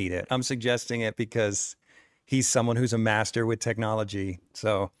you need it. I'm suggesting it because he's someone who's a master with technology.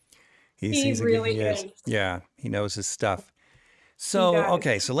 So he really is. Yeah, he knows his stuff. So,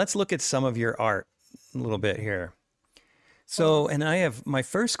 okay, so let's look at some of your art a little bit here. So, and my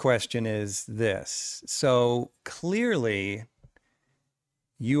first question is this. So clearly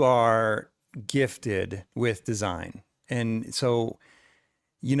you are gifted with design. And so,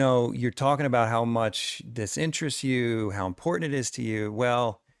 you know, you're talking about how much this interests you, how important it is to you.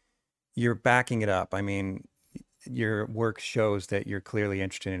 Well, you're backing it up. I mean, your work shows that you're clearly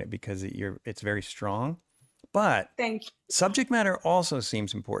interested in it because it's very strong. But thank you. Subject matter also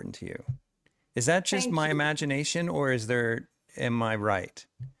seems important to you. Is that just my imagination, or am I right?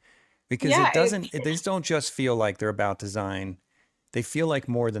 Because these don't just feel like they're about design. They feel like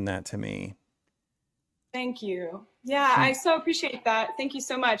more than that to me. Thank you. Yeah, I so appreciate that. Thank you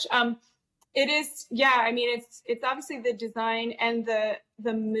so much. It is, I mean, it's obviously the design and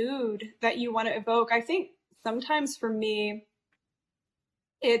the mood that you want to evoke. I think sometimes for me,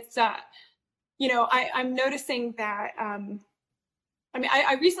 it's, you know, I'm noticing that, I mean,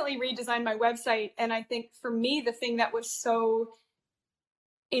 I recently redesigned my website, and I think for me, the thing that was so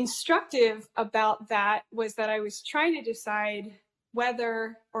instructive about that was that I was trying to decide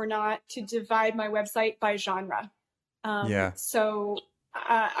whether or not to divide my website by genre. So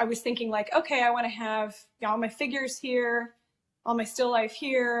I was thinking like, okay, I want to have all my figures here, all my still life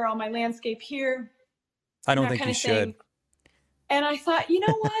here, all my landscape here. I don't think you should. And I thought, you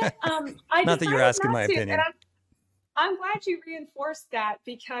know what? Not that you're asking my opinion. And I'm glad you reinforced that,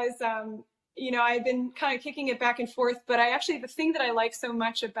 because, you know, I've been kind of kicking it back and forth, but the thing that I like so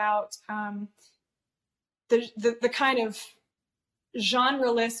much about the kind of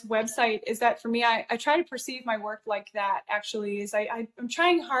genre-less website is that for me, I try to perceive my work like that, actually, is I'm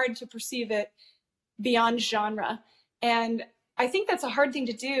trying hard to perceive it beyond genre. And I think that's a hard thing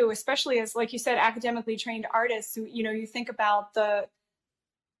to do, especially as, like you said, academically trained artists who, you know, you think about the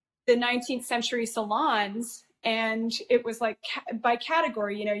 19th century salons, and it was like by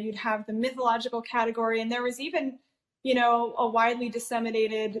category, you know, you'd have the mythological category, and there was even, you know, a widely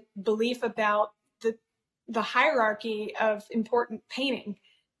disseminated belief about the hierarchy of important painting,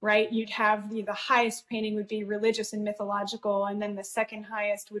 right? You'd have the highest painting would be religious and mythological, and then the second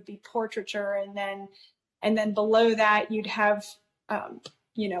highest would be portraiture, and then below that you'd have,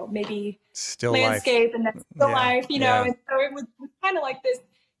 you know, maybe still landscape, and then still life, you know. Yeah. And so it was kind of like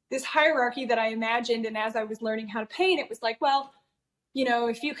this hierarchy that I imagined. And as I was learning how to paint, it was like, well, you know,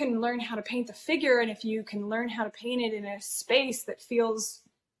 if you can learn how to paint the figure, and if you can learn how to paint it in a space that feels,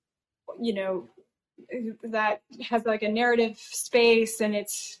 you know, that has like a narrative space and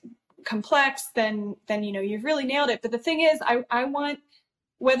it's complex, then you know, you've really nailed it. But the thing is, I want,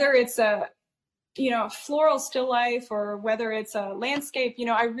 whether it's a, you know, a floral still life or whether it's a landscape, you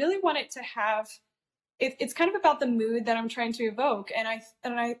know, I really want it to have, it's kind of about the mood that I'm trying to evoke. And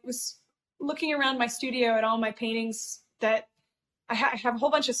I was looking around my studio at all my paintings that I have a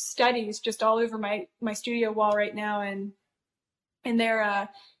whole bunch of studies just all over my studio wall right now, and they're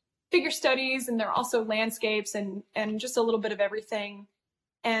figure studies, and they're also landscapes and just a little bit of everything.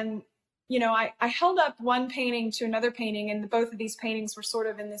 And you know, I held up one painting to another painting, and both of these paintings were sort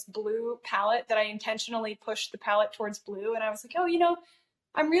of in this blue palette that I intentionally pushed the palette towards blue. And I was like, oh, you know,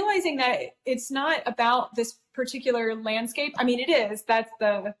 I'm realizing that it's not about this particular landscape. I mean, it is, that's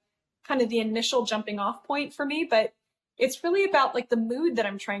the kind of the initial jumping off point for me, but it's really about like the mood that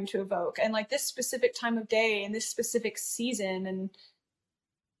I'm trying to evoke, and like this specific time of day and this specific season.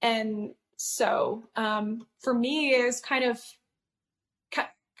 And so for me, it was kind of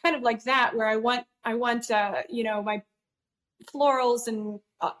like that, where I want you know, my florals and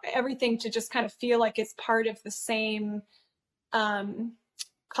everything to just kind of feel like it's part of the same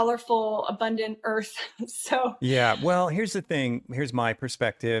colorful, abundant earth. So Yeah. Well, here's the thing. Here's my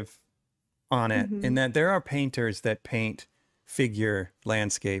perspective on it, in that there are painters that paint figure,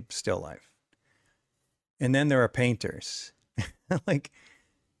 landscape, still life. And then there are painters like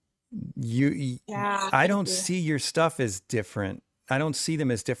I don't see your stuff as different. I don't see them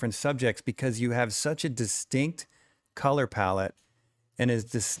as different subjects, because you have such a distinct color palette and a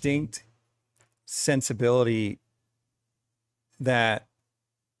distinct sensibility that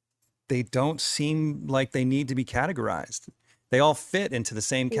they don't seem like they need to be categorized. They all fit into the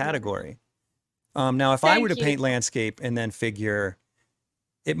same category. Now, if I were to paint landscape and then figure,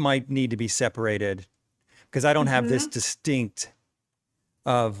 it might need to be separated, because I don't have this distinct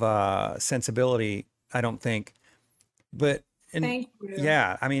of sensibility, I don't think. But thank you.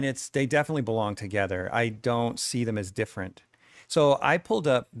 Yeah, I mean, they definitely belong together. I don't see them as different. So I pulled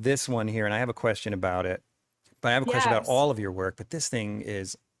up this one here, and I have a question about it. But I have a question about all of your work. But this thing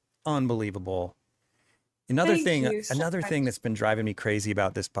is unbelievable. Another thing that's been driving me crazy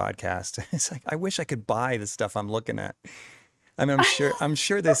about this podcast, it's like, I wish I could buy the stuff I'm looking at. I mean, I'm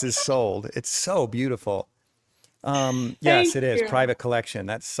sure this is sold. It's so beautiful. Yes, it is. Private collection.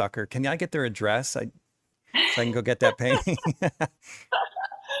 That sucker. Can I get their address? So I can go get that painting.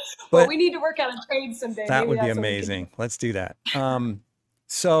 Well, we need to work out a trade someday. That would be amazing. Let's do that.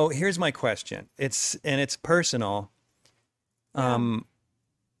 So here's my question. It's personal.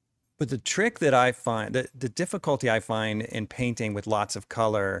 But the trick that I find, the difficulty I find in painting with lots of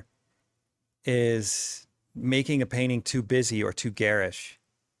color is making a painting too busy or too garish.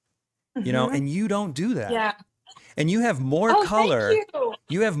 You know, and you don't do that. Yeah. And you have more color.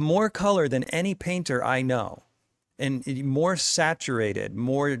 You have more color than any painter I know, and more saturated,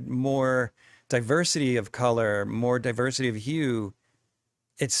 more diversity of color, more diversity of hue.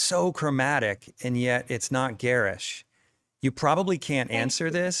 It's so chromatic, and yet it's not garish. You probably can't answer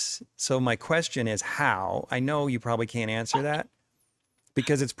this. So my question is how? I know you probably can't answer that,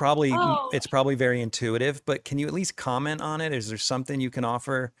 because it's probably very intuitive, but can you at least comment on it? Is there something you can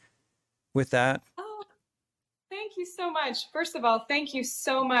offer with that? Thank you so much. First of all, thank you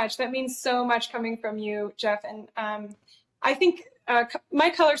so much. That means so much coming from you, Jeff. And I think my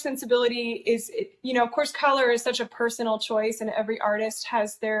color sensibility is, you know, of course, color is such a personal choice, and every artist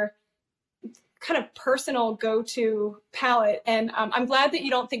has their kind of personal go-to palette. And I'm glad that you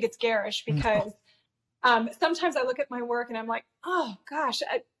don't think it's garish, because sometimes I look at my work and I'm like, oh gosh,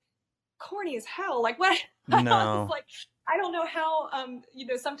 corny as hell. Like what? No. Like, I don't know how, you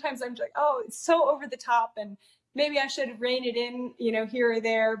know, sometimes I'm like, oh, it's so over the top, and maybe I should rein it in, you know, here or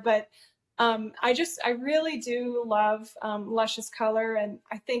there. But I really do love luscious color. And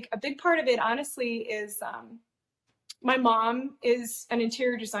I think a big part of it, honestly, is my mom is an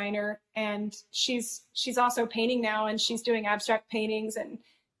interior designer, and she's also painting now, and she's doing abstract paintings, and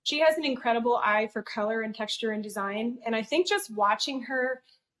she has an incredible eye for color and texture and design. And I think just watching her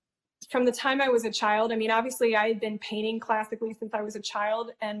from the time I was a child, I mean, obviously I had been painting classically since I was a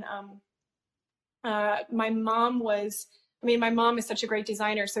child, and my mom is such a great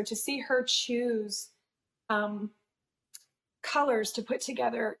designer. So to see her choose colors to put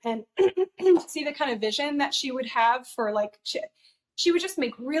together and see the kind of vision that she would have for, like, she would just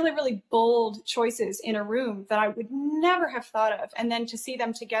make really, really bold choices in a room that I would never have thought of. And then to see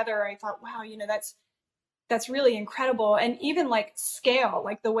them together, I thought, wow, you know, that's really incredible. And even like scale,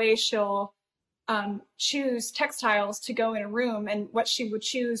 like the way she'll choose textiles to go in a room, and what she would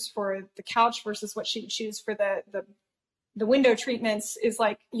choose for the couch versus what she would choose for the window treatments, is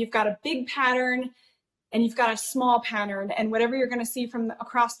like, you've got a big pattern, and you've got a small pattern, and whatever you're going to see from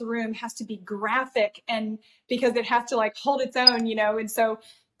across the room has to be graphic, and because it has to like hold its own, you know. And so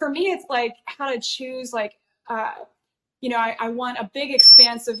for me, it's like how to choose, like, you know, I want a big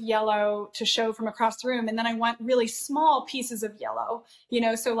expanse of yellow to show from across the room, and then I want really small pieces of yellow, you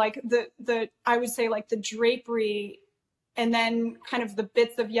know. So like the I would say like the drapery, and then kind of the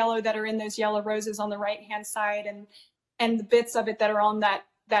bits of yellow that are in those yellow roses on the right hand side, and the bits of it that are on that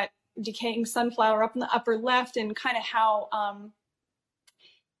decaying sunflower up in the upper left, and kind of how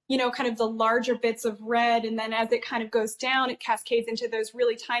you know, kind of the larger bits of red, and then as it kind of goes down, it cascades into those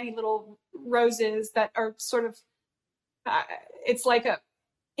really tiny little roses that are sort of it's like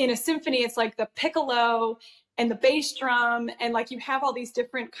in a symphony, it's like the piccolo and the bass drum, and like you have all these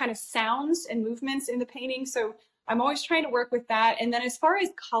different kind of sounds and movements in the painting. So I'm always trying to work with that. And then as far as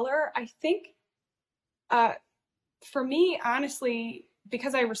color, I think for me, honestly,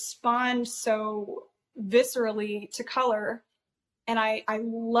 because I respond so viscerally to color, and I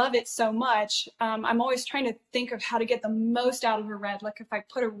love it so much, I'm always trying to think of how to get the most out of a red. Like if I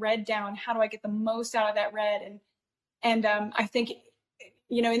put a red down, how do I get the most out of that red? And I think,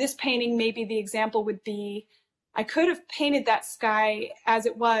 you know, in this painting, maybe the example would be, I could have painted that sky as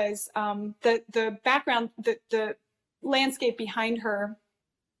it was, the background, the landscape behind her.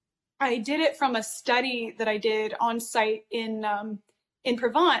 I did it from a study that I did on site in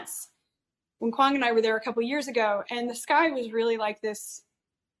Provence when Quang and I were there a couple years ago, and the sky was really like this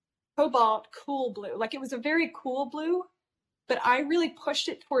cobalt cool blue. Like it was a very cool blue, but I really pushed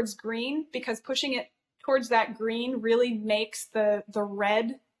it towards green, because pushing it towards that green really makes the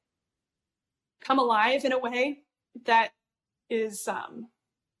red come alive in a way that is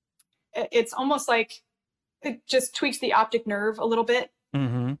it's almost like it just tweaks the optic nerve a little bit.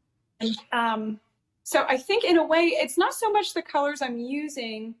 Mm-hmm. And so I think in a way it's not so much the colors I'm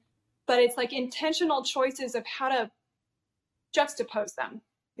using, but it's like intentional choices of how to juxtapose them,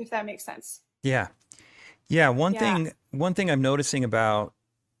 if that makes sense. Yeah. One thing I'm noticing about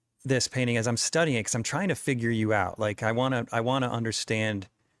this painting as I'm studying it, because I'm trying to figure you out. Like I want to understand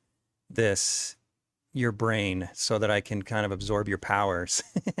your brain, so that I can kind of absorb your powers.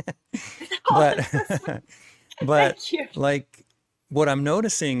 But like what I'm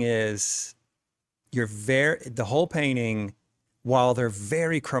noticing is the whole painting, while they're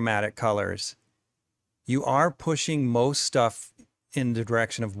very chromatic colors, you are pushing most stuff in the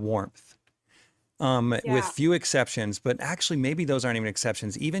direction of warmth. With few exceptions, but actually maybe those aren't even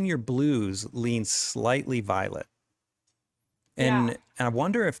exceptions. Even your blues lean slightly violet. And I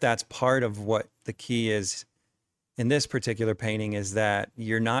wonder if that's part of what the key is in this particular painting, is that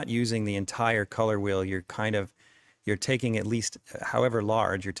you're not using the entire color wheel. You're taking, at least however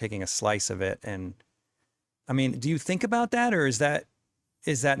large, you're taking a slice of it. And I mean, do you think about that, or is that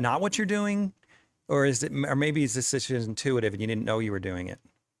not what you're doing? Or maybe is this just intuitive and you didn't know you were doing it?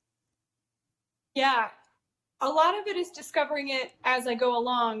 Yeah, a lot of it is discovering it as I go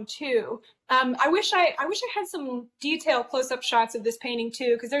along too. I wish I had some detailed close-up shots of this painting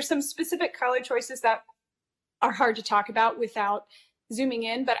too, because there's some specific color choices that are hard to talk about without zooming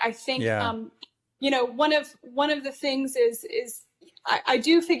in. But I think, you know, one of the things is I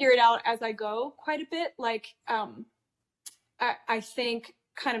do figure it out as I go quite a bit. Like I think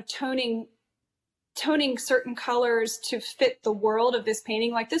kind of toning certain colors to fit the world of this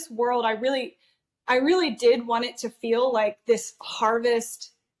painting. Like this world, I really did want it to feel like this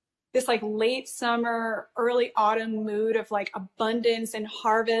harvest, this like late summer, early autumn mood of like abundance and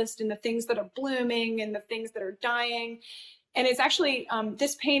harvest, and the things that are blooming and the things that are dying. And it's actually,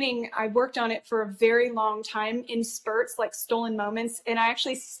 this painting, I worked on it for a very long time in spurts, like stolen moments. And I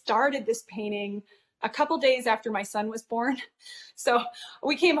actually started this painting a couple days after my son was born. So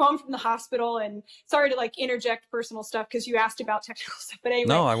we came home from the hospital, and sorry to like interject personal stuff because you asked about technical stuff, but anyway.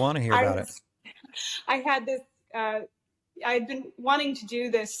 No, I want to hear about it. I had this, I had been wanting to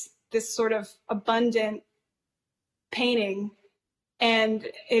do this sort of abundant painting. And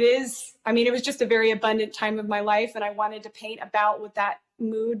it was just a very abundant time of my life. And I wanted to paint about what that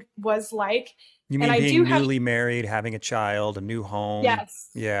mood was like. You mean being newly married, having a child, a new home? Yes.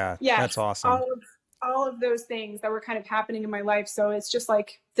 Yeah. Yes. That's awesome. All of those things that were kind of happening in my life. So it's just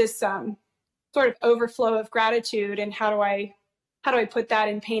like this sort of overflow of gratitude. And how do I put that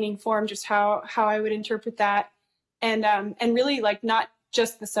in painting form? Just how I would interpret that. And really like not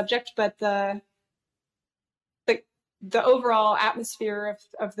just the subject, but the overall atmosphere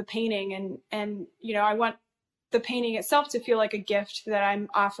of the painting. And, you know, I want the painting itself to feel like a gift that I'm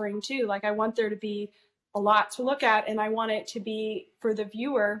offering too. Like I want there to be a lot to look at, and I want it to be, for the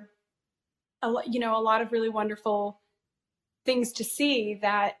viewer, a lot of really wonderful things to see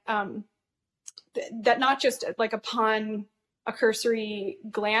that that not just like upon a cursory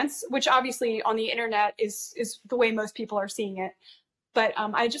glance, which obviously on the internet is the way most people are seeing it. But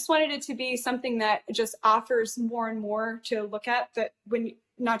I just wanted it to be something that just offers more and more to look at, that when,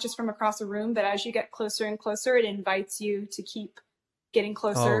 not just from across a room, but as you get closer and closer, it invites you to keep getting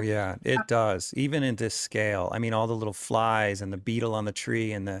closer. Oh yeah, it does. Even in this scale. I mean, all the little flies and the beetle on the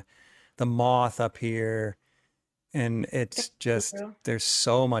tree and the moth up here. And it's just, there's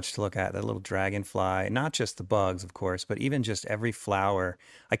so much to look at. The little dragonfly, not just the bugs, of course, but even just every flower.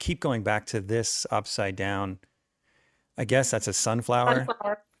 I keep going back to this upside down. I guess that's a sunflower.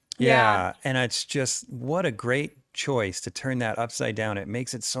 Sunflower. Yeah. And it's just, what a great choice to turn that upside down. It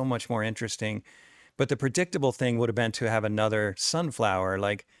makes it so much more interesting. But the predictable thing would have been to have another sunflower.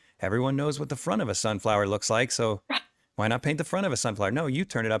 Like, everyone knows what the front of a sunflower looks like. So why not paint the front of a sunflower? No, you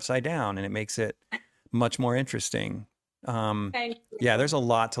turn it upside down and it makes it much more interesting. Thank you. Yeah, there's a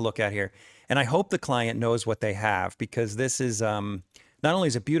lot to look at here. And I hope the client knows what they have, because this is, not only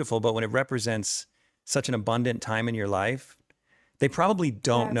is it beautiful, but when it represents such an abundant time in your life, they probably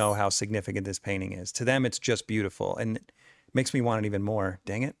don't know how significant this painting is. To them, it's just beautiful, and it makes me want it even more.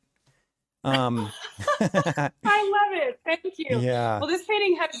 Dang it. I love it. Thank you. Yeah. Well, this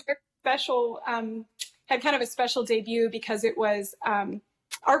painting had a very special, had kind of a special debut because it was,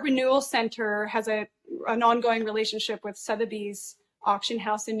 Art Renewal Center has an ongoing relationship with Sotheby's auction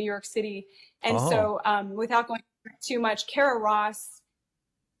house in New York City. And so without going too much, Kara Ross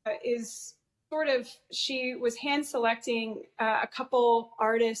is sort of, she was hand selecting a couple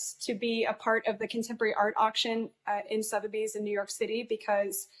artists to be a part of the contemporary art auction in Sotheby's in New York City,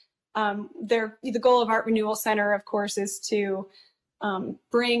 because the goal of Art Renewal Center, of course, is to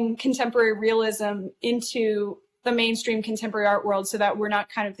bring contemporary realism into the mainstream contemporary art world, so that we're not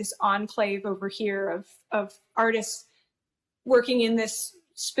kind of this enclave over here of artists working in this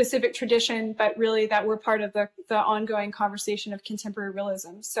specific tradition, but really that we're part of the ongoing conversation of contemporary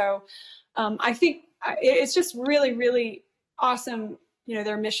realism. So I think it's just really, really awesome. You know,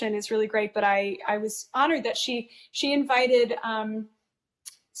 their mission is really great, but I was honored that she invited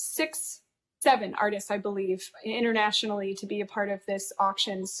 7 artists, I believe, internationally to be a part of this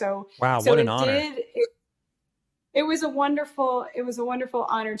auction. So wow, what an honor. It was a wonderful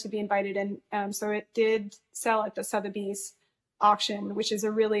honor to be invited, and so it did sell at the Sotheby's auction, which is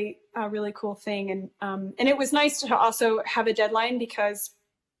a really cool thing. And it was nice to also have a deadline, because,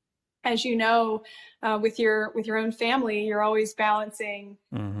 as you know, with your own family, you're always balancing,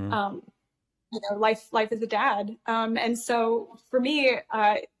 life as a dad. And so for me,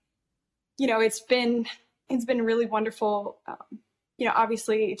 it's been really wonderful.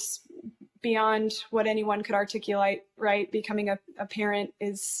 Obviously it's beyond what anyone could articulate, right? Becoming a parent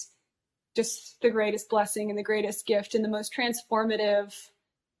is just the greatest blessing and the greatest gift and the most transformative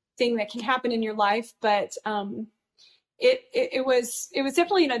thing that can happen in your life. But it was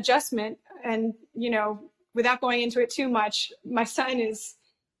definitely an adjustment. And, without going into it too much, my son is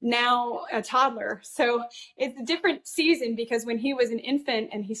now a toddler. So it's a different season, because when he was an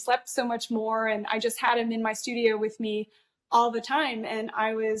infant and he slept so much more, and I just had him in my studio with me all the time. And I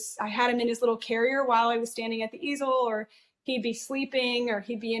had him in his little carrier while I was standing at the easel, or he'd be sleeping, or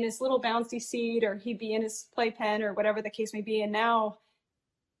he'd be in his little bouncy seat, or he'd be in his playpen, or whatever the case may be. And now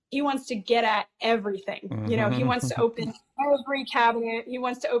he wants to get at everything. He wants to open every cabinet. He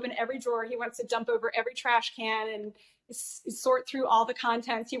wants to open every drawer. He wants to dump over every trash can and sort through all the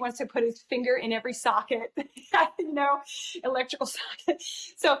contents. He wants to put his finger in every socket, electrical socket.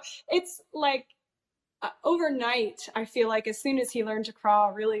 So it's like, overnight, I feel like as soon as he learned to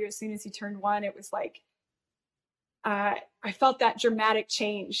crawl, really as soon as he turned 1, it was like, I felt that dramatic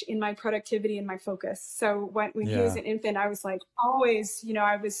change in my productivity and my focus. So when he was an infant, I was like, always,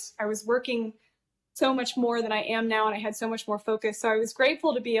 I was working so much more than I am now, and I had so much more focus. So I was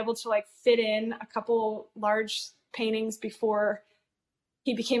grateful to be able to like fit in a couple large paintings before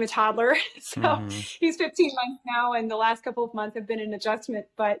he became a toddler. So he's 15 months now, and the last couple of months have been an adjustment.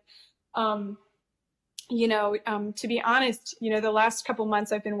 But to be honest, the last couple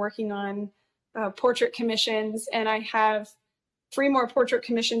months I've been working on portrait commissions, and I have 3 more portrait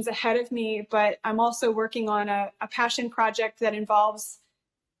commissions ahead of me, but I'm also working on a passion project that involves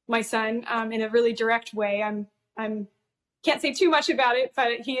my son in a really direct way. I'm can't say too much about it,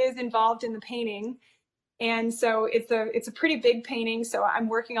 but he is involved in the painting. And so it's a pretty big painting. So I'm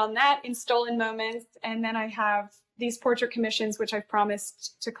working on that in stolen moments. And then I have these portrait commissions, which I've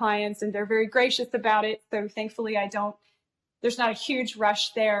promised to clients, and they're very gracious about it. So thankfully there's not a huge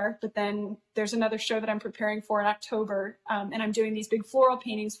rush there. But then there's another show that I'm preparing for in October, and I'm doing these big floral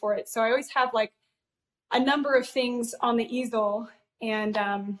paintings for it. So I always have like a number of things on the easel, and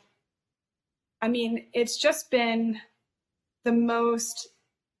I mean, it's just been the most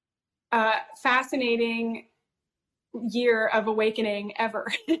fascinating year of awakening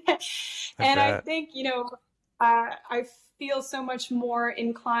ever. And I think, you know, I feel so much more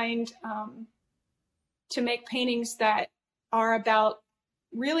inclined to make paintings that are about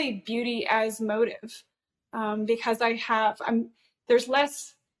really beauty as motive, because there's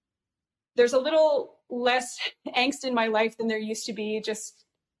a little less angst in my life than there used to be. Just,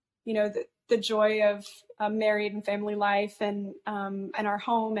 you know, the joy of married and family life, and our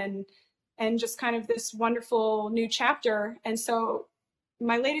home, and just kind of this wonderful new chapter. And so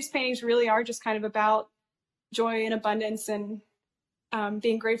my latest paintings really are just kind of about joy and abundance, and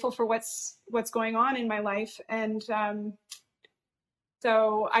being grateful for what's going on in my life. And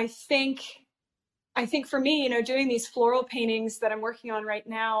so I think for me, you know, doing these floral paintings that I'm working on right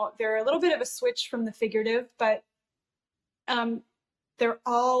now, they're a little bit of a switch from the figurative, but they're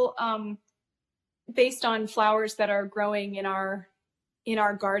all based on flowers that are growing in our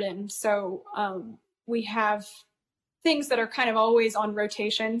garden. So we have things that are kind of always on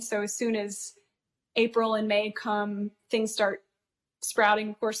rotation. So as soon as April and May come, things start sprouting,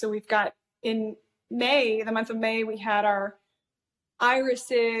 of course. So we've got in May, the month of May, we had our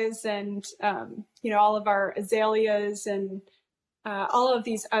irises and, you know, all of our azaleas and all of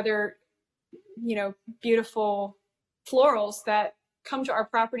these other, you know, beautiful florals that come to our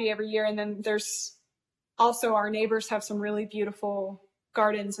property every year. And then there's also our neighbors have some really beautiful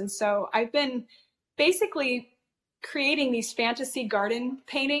gardens. And so I've been basically creating these fantasy garden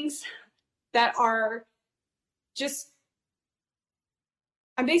paintings that are just,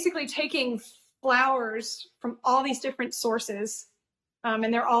 I'm basically taking flowers from all these different sources,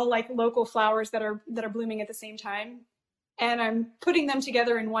 and they're all like local flowers that are blooming at the same time. And I'm putting them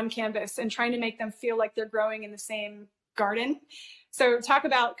together in one canvas and trying to make them feel like they're growing in the same garden. So talk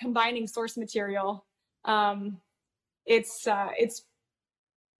about combining source material. It's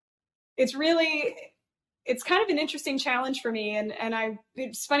really, it's kind of an interesting challenge for me. And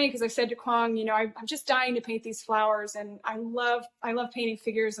it's funny because I said to Quang, you know, I'm just dying to paint these flowers, and I love painting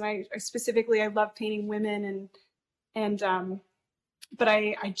figures, and I specifically love painting women, but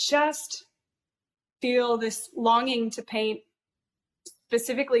I just feel this longing to paint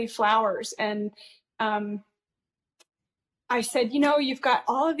specifically flowers. And I said, you know, you've got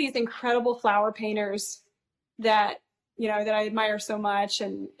all of these incredible flower painters that, you know, that I admire so much,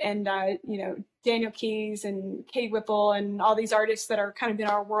 and you know, Daniel Keyes and Kate Whipple and all these artists that are kind of in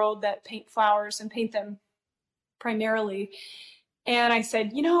our world that paint flowers and paint them primarily. And I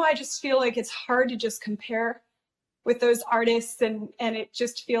said, you know, I just feel like it's hard to just compare with those artists, and it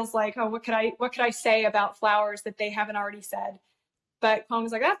just feels like, oh, what could I say about flowers that they haven't already said? But Quang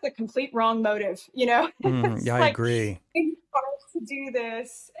was like, that's the complete wrong motive, you know. Yeah, I agree. It's hard to do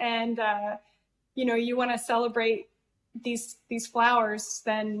this, and you know, you want to celebrate these flowers,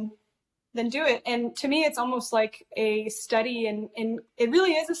 then do it. And to me, it's almost like a study in it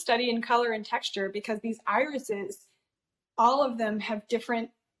really is a study in color and texture, because these irises, all of them have different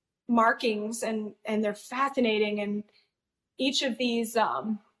markings, and they're fascinating. And each of these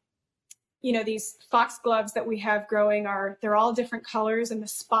you know, these foxgloves that we have growing they're all different colors, and the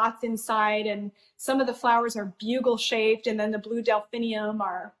spots inside, and some of the flowers are bugle shaped, and then the blue delphinium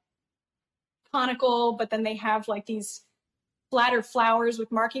are conical, but then they have like these flatter flowers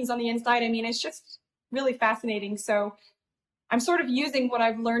with markings on the inside. I mean, it's just really fascinating. So I'm sort of using what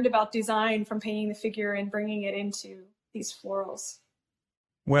I've learned about design from painting the figure and bringing it into these florals.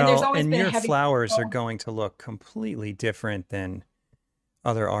 Well, and your flowers are going to look completely different than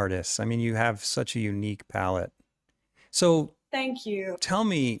other artists. I mean, you have such a unique palette. So thank you. Tell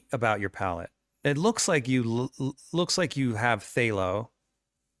me about your palette. It looks like you have phthalo,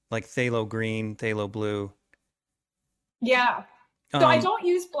 like phthalo green, phthalo blue. Yeah. So I don't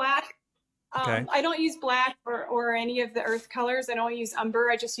use black. Okay. I don't use black or any of the earth colors. I don't use umber.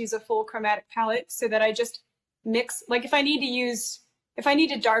 I just use a full chromatic palette, so that I just mix. Like if I need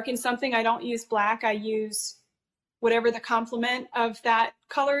to darken something, I don't use black. I use whatever the complement of that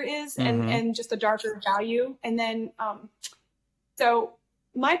color is, and just a darker value. And then, so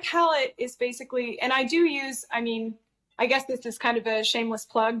my palette is basically, and I do use, I mean, I guess this is kind of a shameless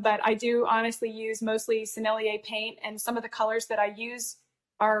plug, but I do honestly use mostly Sennelier paint, and some of the colors that I use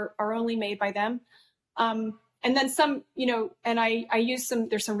are only made by them. And then some, you know, and I use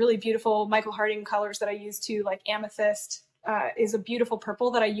there's some really beautiful Michael Harding colors that I use too, like amethyst is a beautiful purple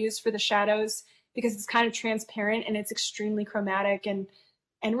that I use for the shadows, because it's kind of transparent and it's extremely chromatic and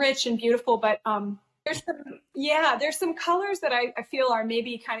rich and beautiful. But there's some colors that I feel are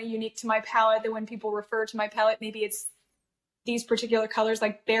maybe kind of unique to my palette, that when people refer to my palette, maybe it's these particular colors,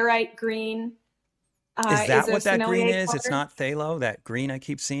 like barite green, Is is that a what that green Sennelier is? It's color. not phthalo, that green I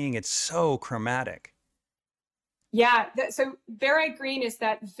keep seeing. It's so chromatic. Yeah, so barite green is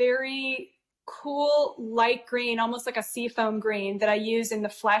that very cool light green, almost like a seafoam green that I use in the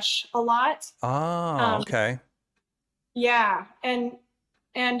flesh a lot. Oh, Um, okay. yeah, and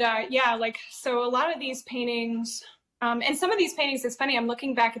yeah, like so a lot of these paintings, and some of these paintings, it's funny, I'm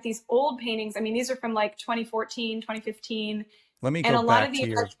looking back at these old paintings. I mean, these are from like 2014, 2015, Let me and go a lot of back to these are,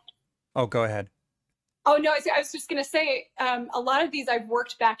 your. Oh, go ahead. oh no, I was just gonna say, a lot of these I've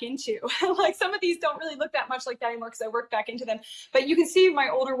worked back into. Like some of these don't really look that much like that anymore because I worked back into them. But you can see my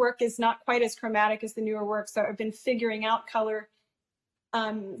older work is not quite as chromatic as the newer work. So I've been figuring out color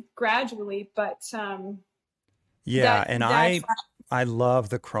gradually, but Yeah, that and that's I love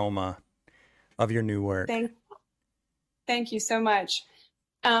the chroma of your new work. thank thank you so much.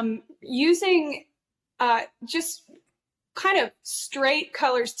 Using just kind of straight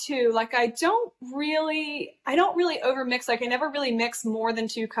colors too. Like I don't really overmix. Like I never really mix more than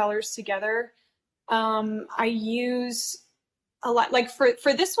two colors together. I use a lot, like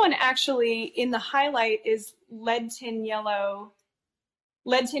for this one, actually in the highlight is lead tin yellow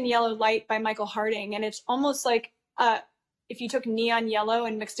light by Michael Harding. And it's almost like, if you took neon yellow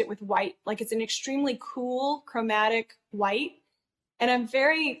and mixed it with white, like it's an extremely cool chromatic white. And I'm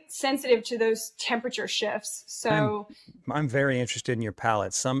very sensitive to those temperature shifts. I'm So I'm very interested in your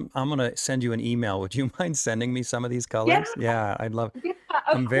palette. I'm gonna send you an email. Would you mind sending me some of these yeah, colors? Yeah, I'd love. yeah,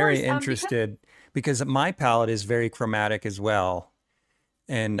 of I'm very course. Because interested because my palette is very chromatic as well.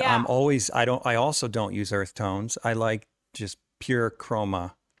 And yeah, I also don't use earth tones. I like just pure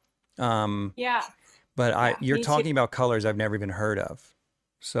chroma. Um, yeah, but yeah, you're me too. talking about colors I've never even heard of.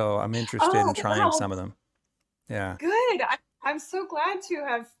 So I'm interested in Oh, trying wow, some of them. Yeah. good. I'm so glad to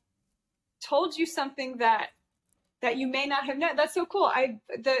have told you something that you may not have known. That's so cool.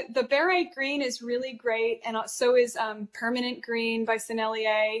 The barite green is really great, and so is permanent green by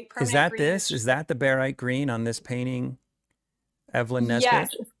Sennelier. Is Permanent that green this? is Is that the barite green on this painting, Evelyn yes,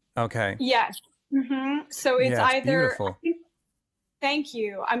 Nesbit? Okay. yes. So it's Yeah, it's either beautiful. thank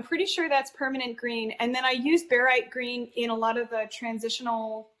you. I'm pretty sure that's permanent green, and then I use barite green in a lot of the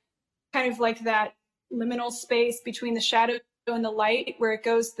transitional kind of like that liminal space between the shadow and the light where it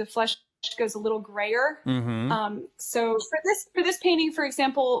goes, the flesh goes a little grayer. Mm-hmm. So for this painting, for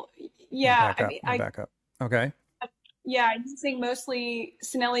example, Let me yeah, back up. Let me back up. Okay. yeah, using mostly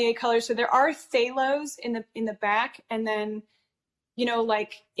Sennelier colors. So there are phthalos in the back, and then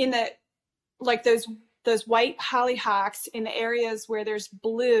like in the like those white hollyhocks in the areas where there's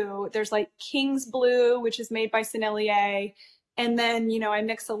blue. There's like King's blue, which is made by Sennelier, and then I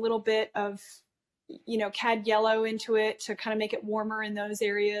mix a little bit of cad yellow into it to kind of make it warmer in those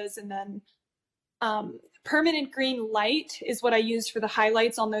areas, and then permanent green light is what I use for the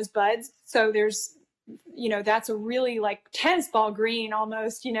highlights on those buds. So there's that's a really like tennis ball green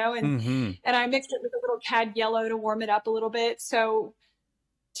almost, Mm-hmm. and I mixed it with a little cad yellow to warm it up a little bit. So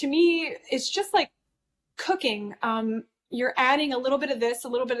to me, it's just like cooking. You're adding a little bit of this, a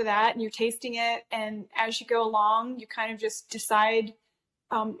little bit of that, and you're tasting it. And as you go along, you kind of just decide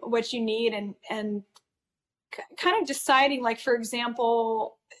what you need, and kind of deciding, like for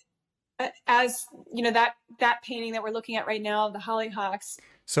example, as that painting that we're looking at right now, the hollyhocks.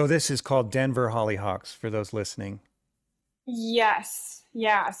 So this is called Denver Hollyhocks for those listening. Yes,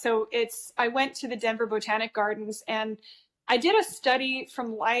 yeah. So I went to the Denver Botanic Gardens and I did a study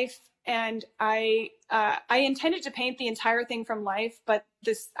from life, and I intended to paint the entire thing from life, but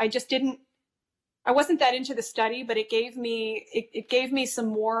I wasn't that into the study, but it gave me some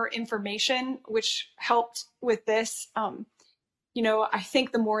more information, which helped with this. I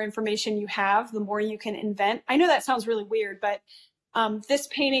think the more information you have, the more you can invent. I know that sounds really weird, but this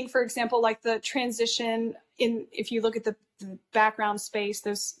painting, for example, like the transition if you look at the background space,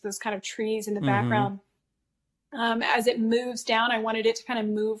 those kind of trees in the Mm-hmm. background, as it moves down, I wanted it to kind of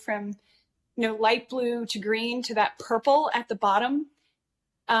move from, light blue to green to that purple at the bottom,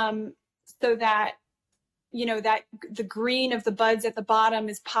 so that, that the green of the buds at the bottom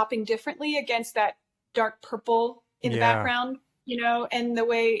is popping differently against that dark purple in the Yeah. background, and the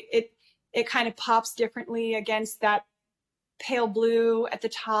way it kind of pops differently against that pale blue at the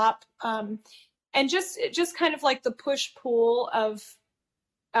top, and just kind of like the push pull of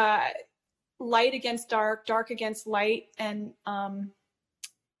uh, light against dark, dark against light, and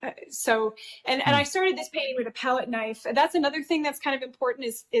so and I started this painting with a palette knife. That's another thing that's kind of important.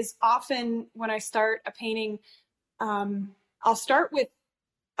 Is often when I start a painting, I'll start with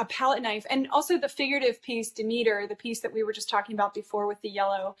a palette knife, and also the figurative piece, Demeter, the piece that we were just talking about before with the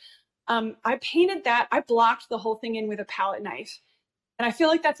yellow. I painted that. I blocked the whole thing in with a palette knife. And I feel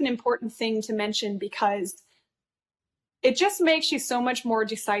like that's an important thing to mention because it just makes you so much more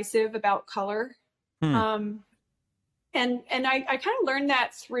decisive about color. Hmm. And I kind of learned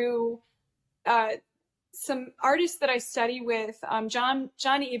that through some artists that I study with, John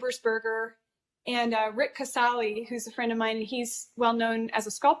Ebersberger and Rick Casali, who's a friend of mine. And he's well known as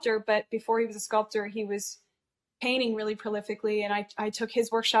a sculptor, but before he was a sculptor, he was painting really prolifically. And I took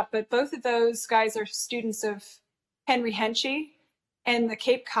his workshop, but both of those guys are students of Henry Henchy and the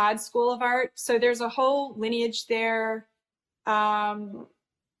Cape Cod School of Art. So there's a whole lineage there. So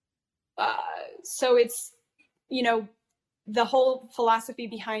it's, you know, the whole philosophy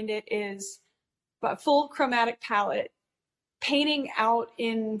behind it is a full chromatic palette, painting out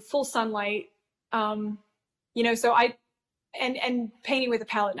in full sunlight. You know, so and painting with a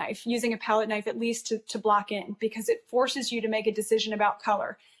palette knife, using a palette knife at least to block in, because it forces you to make a decision about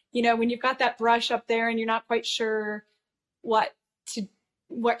color. You know, when you've got that brush up there and you're not quite sure what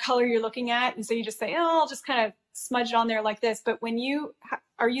color you're looking at, and so you just say, oh, I'll just kind of smudge it on there like this. But when you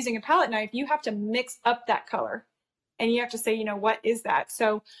are using a palette knife, you have to mix up that color, and you have to say, you know, what is that?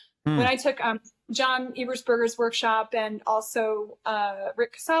 So when I took John Ebersberger's workshop and also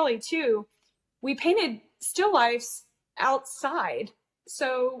Rick Casali too, we painted still lifes outside.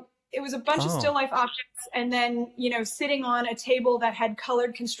 So it was a bunch of still life objects, and then, you know, sitting on a table that had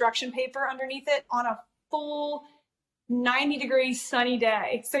colored construction paper underneath it on a full 90-degree sunny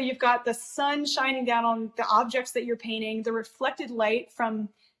day. So you've got the sun shining down on the objects that you're painting, the reflected light from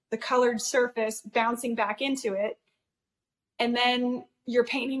the colored surface bouncing back into it, and then you're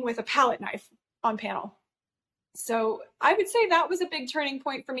painting with a palette knife on panel. So I would say that was a big turning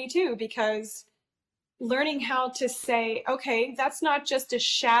point for me too, because learning how to say, okay, that's not just a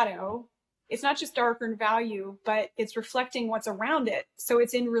shadow, it's not just darker in value, but it's reflecting what's around it. So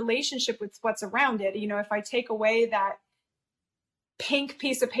it's in relationship with what's around it. You know, if I take away that pink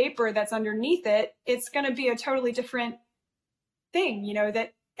piece of paper that's underneath it, it's going to be a totally different thing, you know,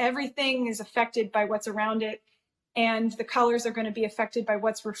 that everything is affected by what's around it, and the colors are going to be affected by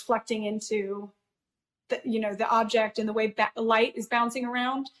what's reflecting into the, you know, the object and the way light is bouncing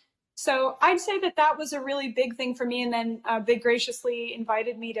around. So I'd say that that was a really big thing for me. And then they graciously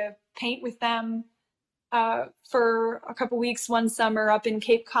invited me to paint with them for a couple weeks one summer up in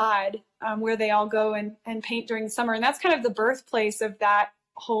Cape Cod, where they all go and paint during the summer. And that's kind of the birthplace of that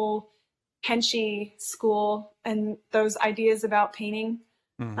whole Henchy school and those ideas about painting.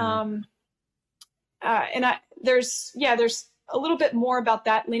 And there's a little bit more about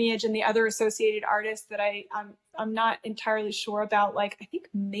that lineage and the other associated artists that I'm not entirely sure about. Like, I think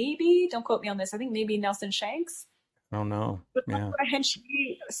maybe, don't quote me on this, I think maybe Nelson Shanks. Oh no. Yeah. A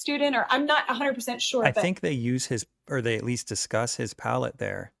Henchy student, or I'm not 100% sure. I think they use his, or they at least discuss his palette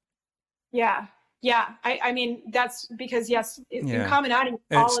there. Yeah. Yeah. I mean, that's because, yes, in Caminati,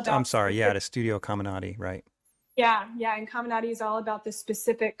 all about. I'm sorry. Yeah. The Studio Caminati, right. Yeah. Yeah. And Caminati is all about the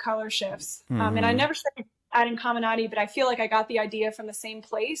specific color shifts. And I never studied art in Caminati, but I feel like I got the idea from the same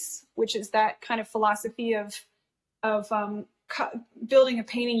place, which is that kind of philosophy of building a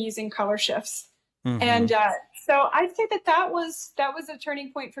painting using color shifts. And so I'd say that was a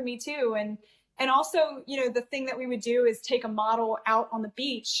turning point for me too. And also, you know, the thing that we would do is take a model out on the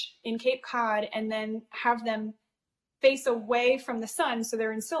beach in Cape Cod and then have them face away from the sun, so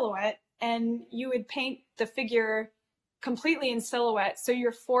they're in silhouette, and you would paint the figure completely in silhouette. So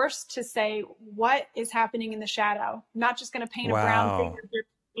you're forced to say what is happening in the shadow. I'm not just going to paint a brown figure on the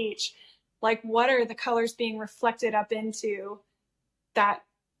beach. Like, what are the colors being reflected up into that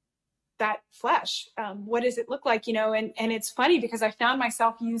flesh? What does it look like? You know, and it's funny because I found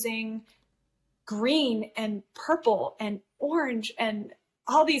myself using green and purple and orange and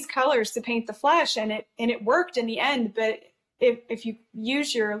all these colors to paint the flesh, and it worked in the end. But if you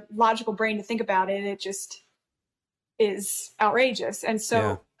use your logical brain to think about it, it just is outrageous. And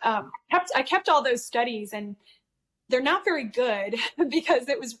so I kept all those studies, and they're not very good because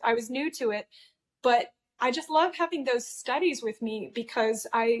I was new to it, but I just love having those studies with me because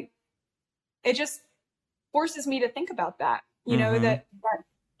it just forces me to think about that, you know, that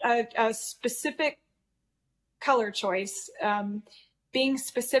a specific color choice, being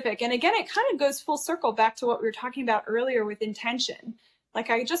specific. And again, it kind of goes full circle back to what we were talking about earlier with intention. Like,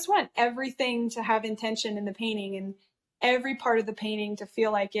 I just want everything to have intention in the painting, and every part of the painting to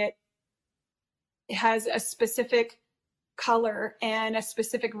feel like it has a specific color and a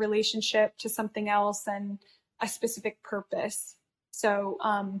specific relationship to something else and a specific purpose. So,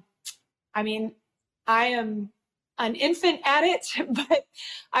 I mean, I am an infant at it, but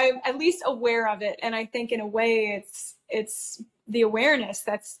I'm at least aware of it. And I think in a way it's the awareness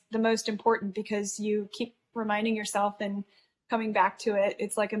that's the most important, because you keep reminding yourself and coming back to it.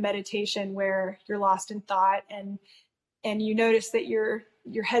 It's like a meditation where you're lost in thought, and you notice that your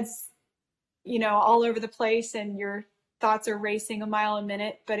head's, all over the place and your thoughts are racing a mile a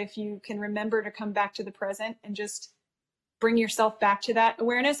minute. But if you can remember to come back to the present and just bring yourself back to that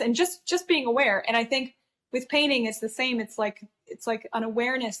awareness and just being aware. And I think with painting, it's the same. It's like an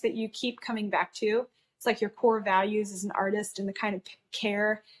awareness that you keep coming back to. It's like your core values as an artist and the kind of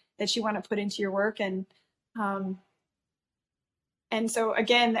care that you want to put into your work. And so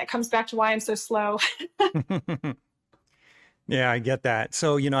again, that comes back to why I'm so slow. Yeah, I get that.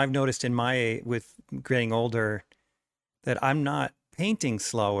 So, I've noticed with getting older that I'm not painting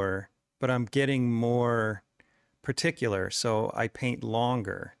slower, but I'm getting more particular. So I paint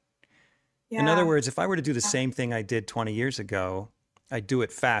longer. Yeah. In other words, if I were to do the same thing I did 20 years ago, I'd do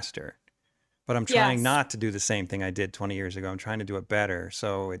it faster. But I'm trying not to do the same thing I did 20 years ago. I'm trying to do it better.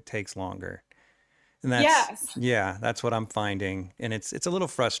 So it takes longer. And that's what I'm finding. And it's a little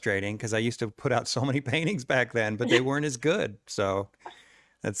frustrating because I used to put out so many paintings back then, but they weren't as good. So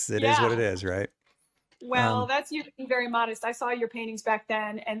it is what it is, right? Well, that's you being very modest. I saw your paintings back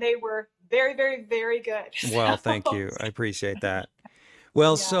then and they were very, very, very good. Well, thank you. I appreciate that.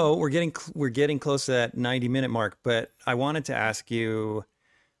 Well, so we're getting close to that 90-minute mark, but I wanted to ask you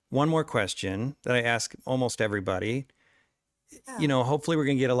one more question that I ask almost everybody. Yeah. Hopefully we're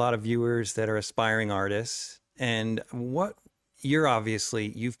going to get a lot of viewers that are aspiring artists. And you've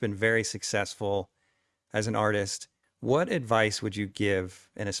been very successful as an artist. What advice would you give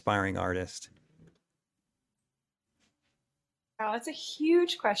an aspiring artist? Wow, that's a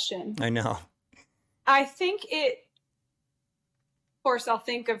huge question. I know. I think of course, I'll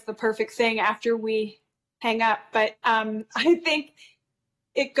think of the perfect thing after we hang up, but I think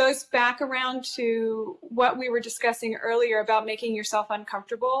it goes back around to what we were discussing earlier about making yourself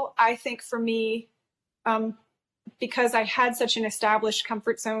uncomfortable. I think for me, because I had such an established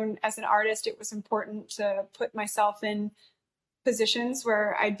comfort zone as an artist, it was important to put myself in positions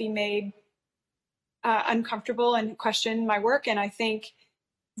where I'd be made uncomfortable and question my work. And I think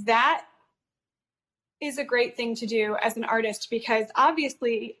that is a great thing to do as an artist, because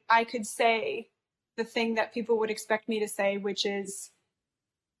obviously I could say the thing that people would expect me to say, which is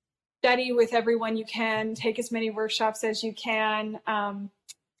study with everyone you can, take as many workshops as you can,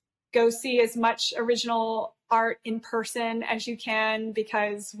 go see as much original art in person as you can,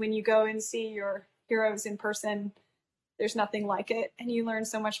 because when you go and see your heroes in person, there's nothing like it, and you learn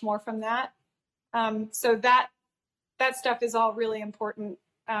so much more from that. So that stuff is all really important,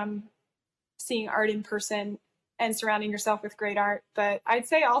 seeing art in person and surrounding yourself with great art. But I'd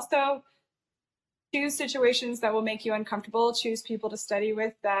say also choose situations that will make you uncomfortable, choose people to study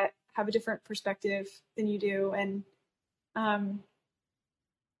with that have a different perspective than you do. And I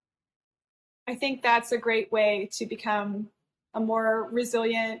think that's a great way to become a more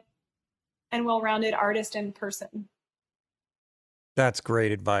resilient and well-rounded artist in person. That's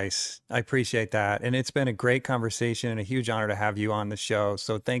great advice. I appreciate that. And it's been a great conversation and a huge honor to have you on the show.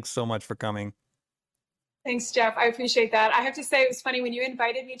 So thanks so much for coming. Thanks, Jeff. I appreciate that. I have to say, it was funny when you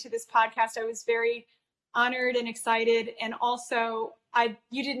invited me to this podcast, I was very honored and excited. And also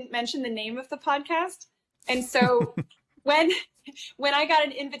you didn't mention the name of the podcast. And so when I got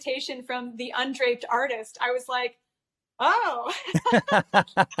an invitation from the Undraped artist, I was like, oh.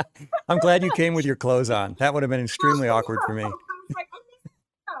 I'm glad you came with your clothes on. That would have been extremely awkward for me. Like,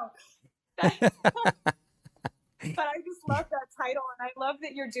 oh, no. But I just love that title, and I love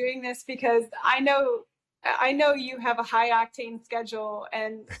that you're doing this, because I know you have a high octane schedule,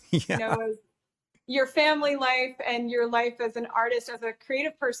 and your family life and your life as an artist, as a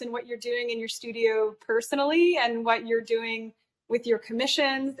creative person, what you're doing in your studio personally, and what you're doing with your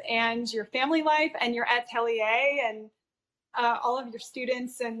commissions and your family life and your atelier and all of your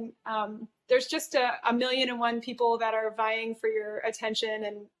students. And there's just a 1,000,001 people that are vying for your attention.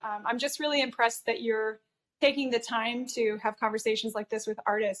 And I'm just really impressed that you're taking the time to have conversations like this with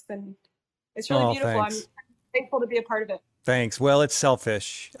artists. And it's really beautiful. Thanks. I'm thankful to be a part of it. Thanks. Well, it's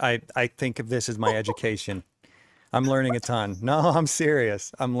selfish. I think of this as my education. I'm learning a ton. No, I'm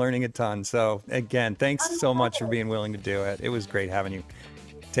serious. I'm learning a ton. So again, thanks so much for being willing to do it. It was great having you.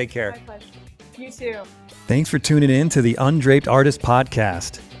 Take care. My pleasure. You too. Thanks for tuning in to the Undraped Artist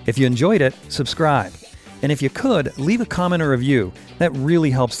Podcast. If you enjoyed it, subscribe. And if you could, leave a comment or review. That really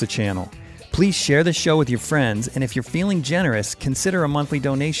helps the channel. Please share the show with your friends. And if you're feeling generous, consider a monthly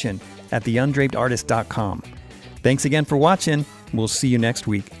donation at theundrapedartist.com. Thanks again for watching. We'll see you next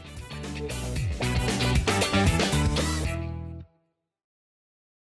week.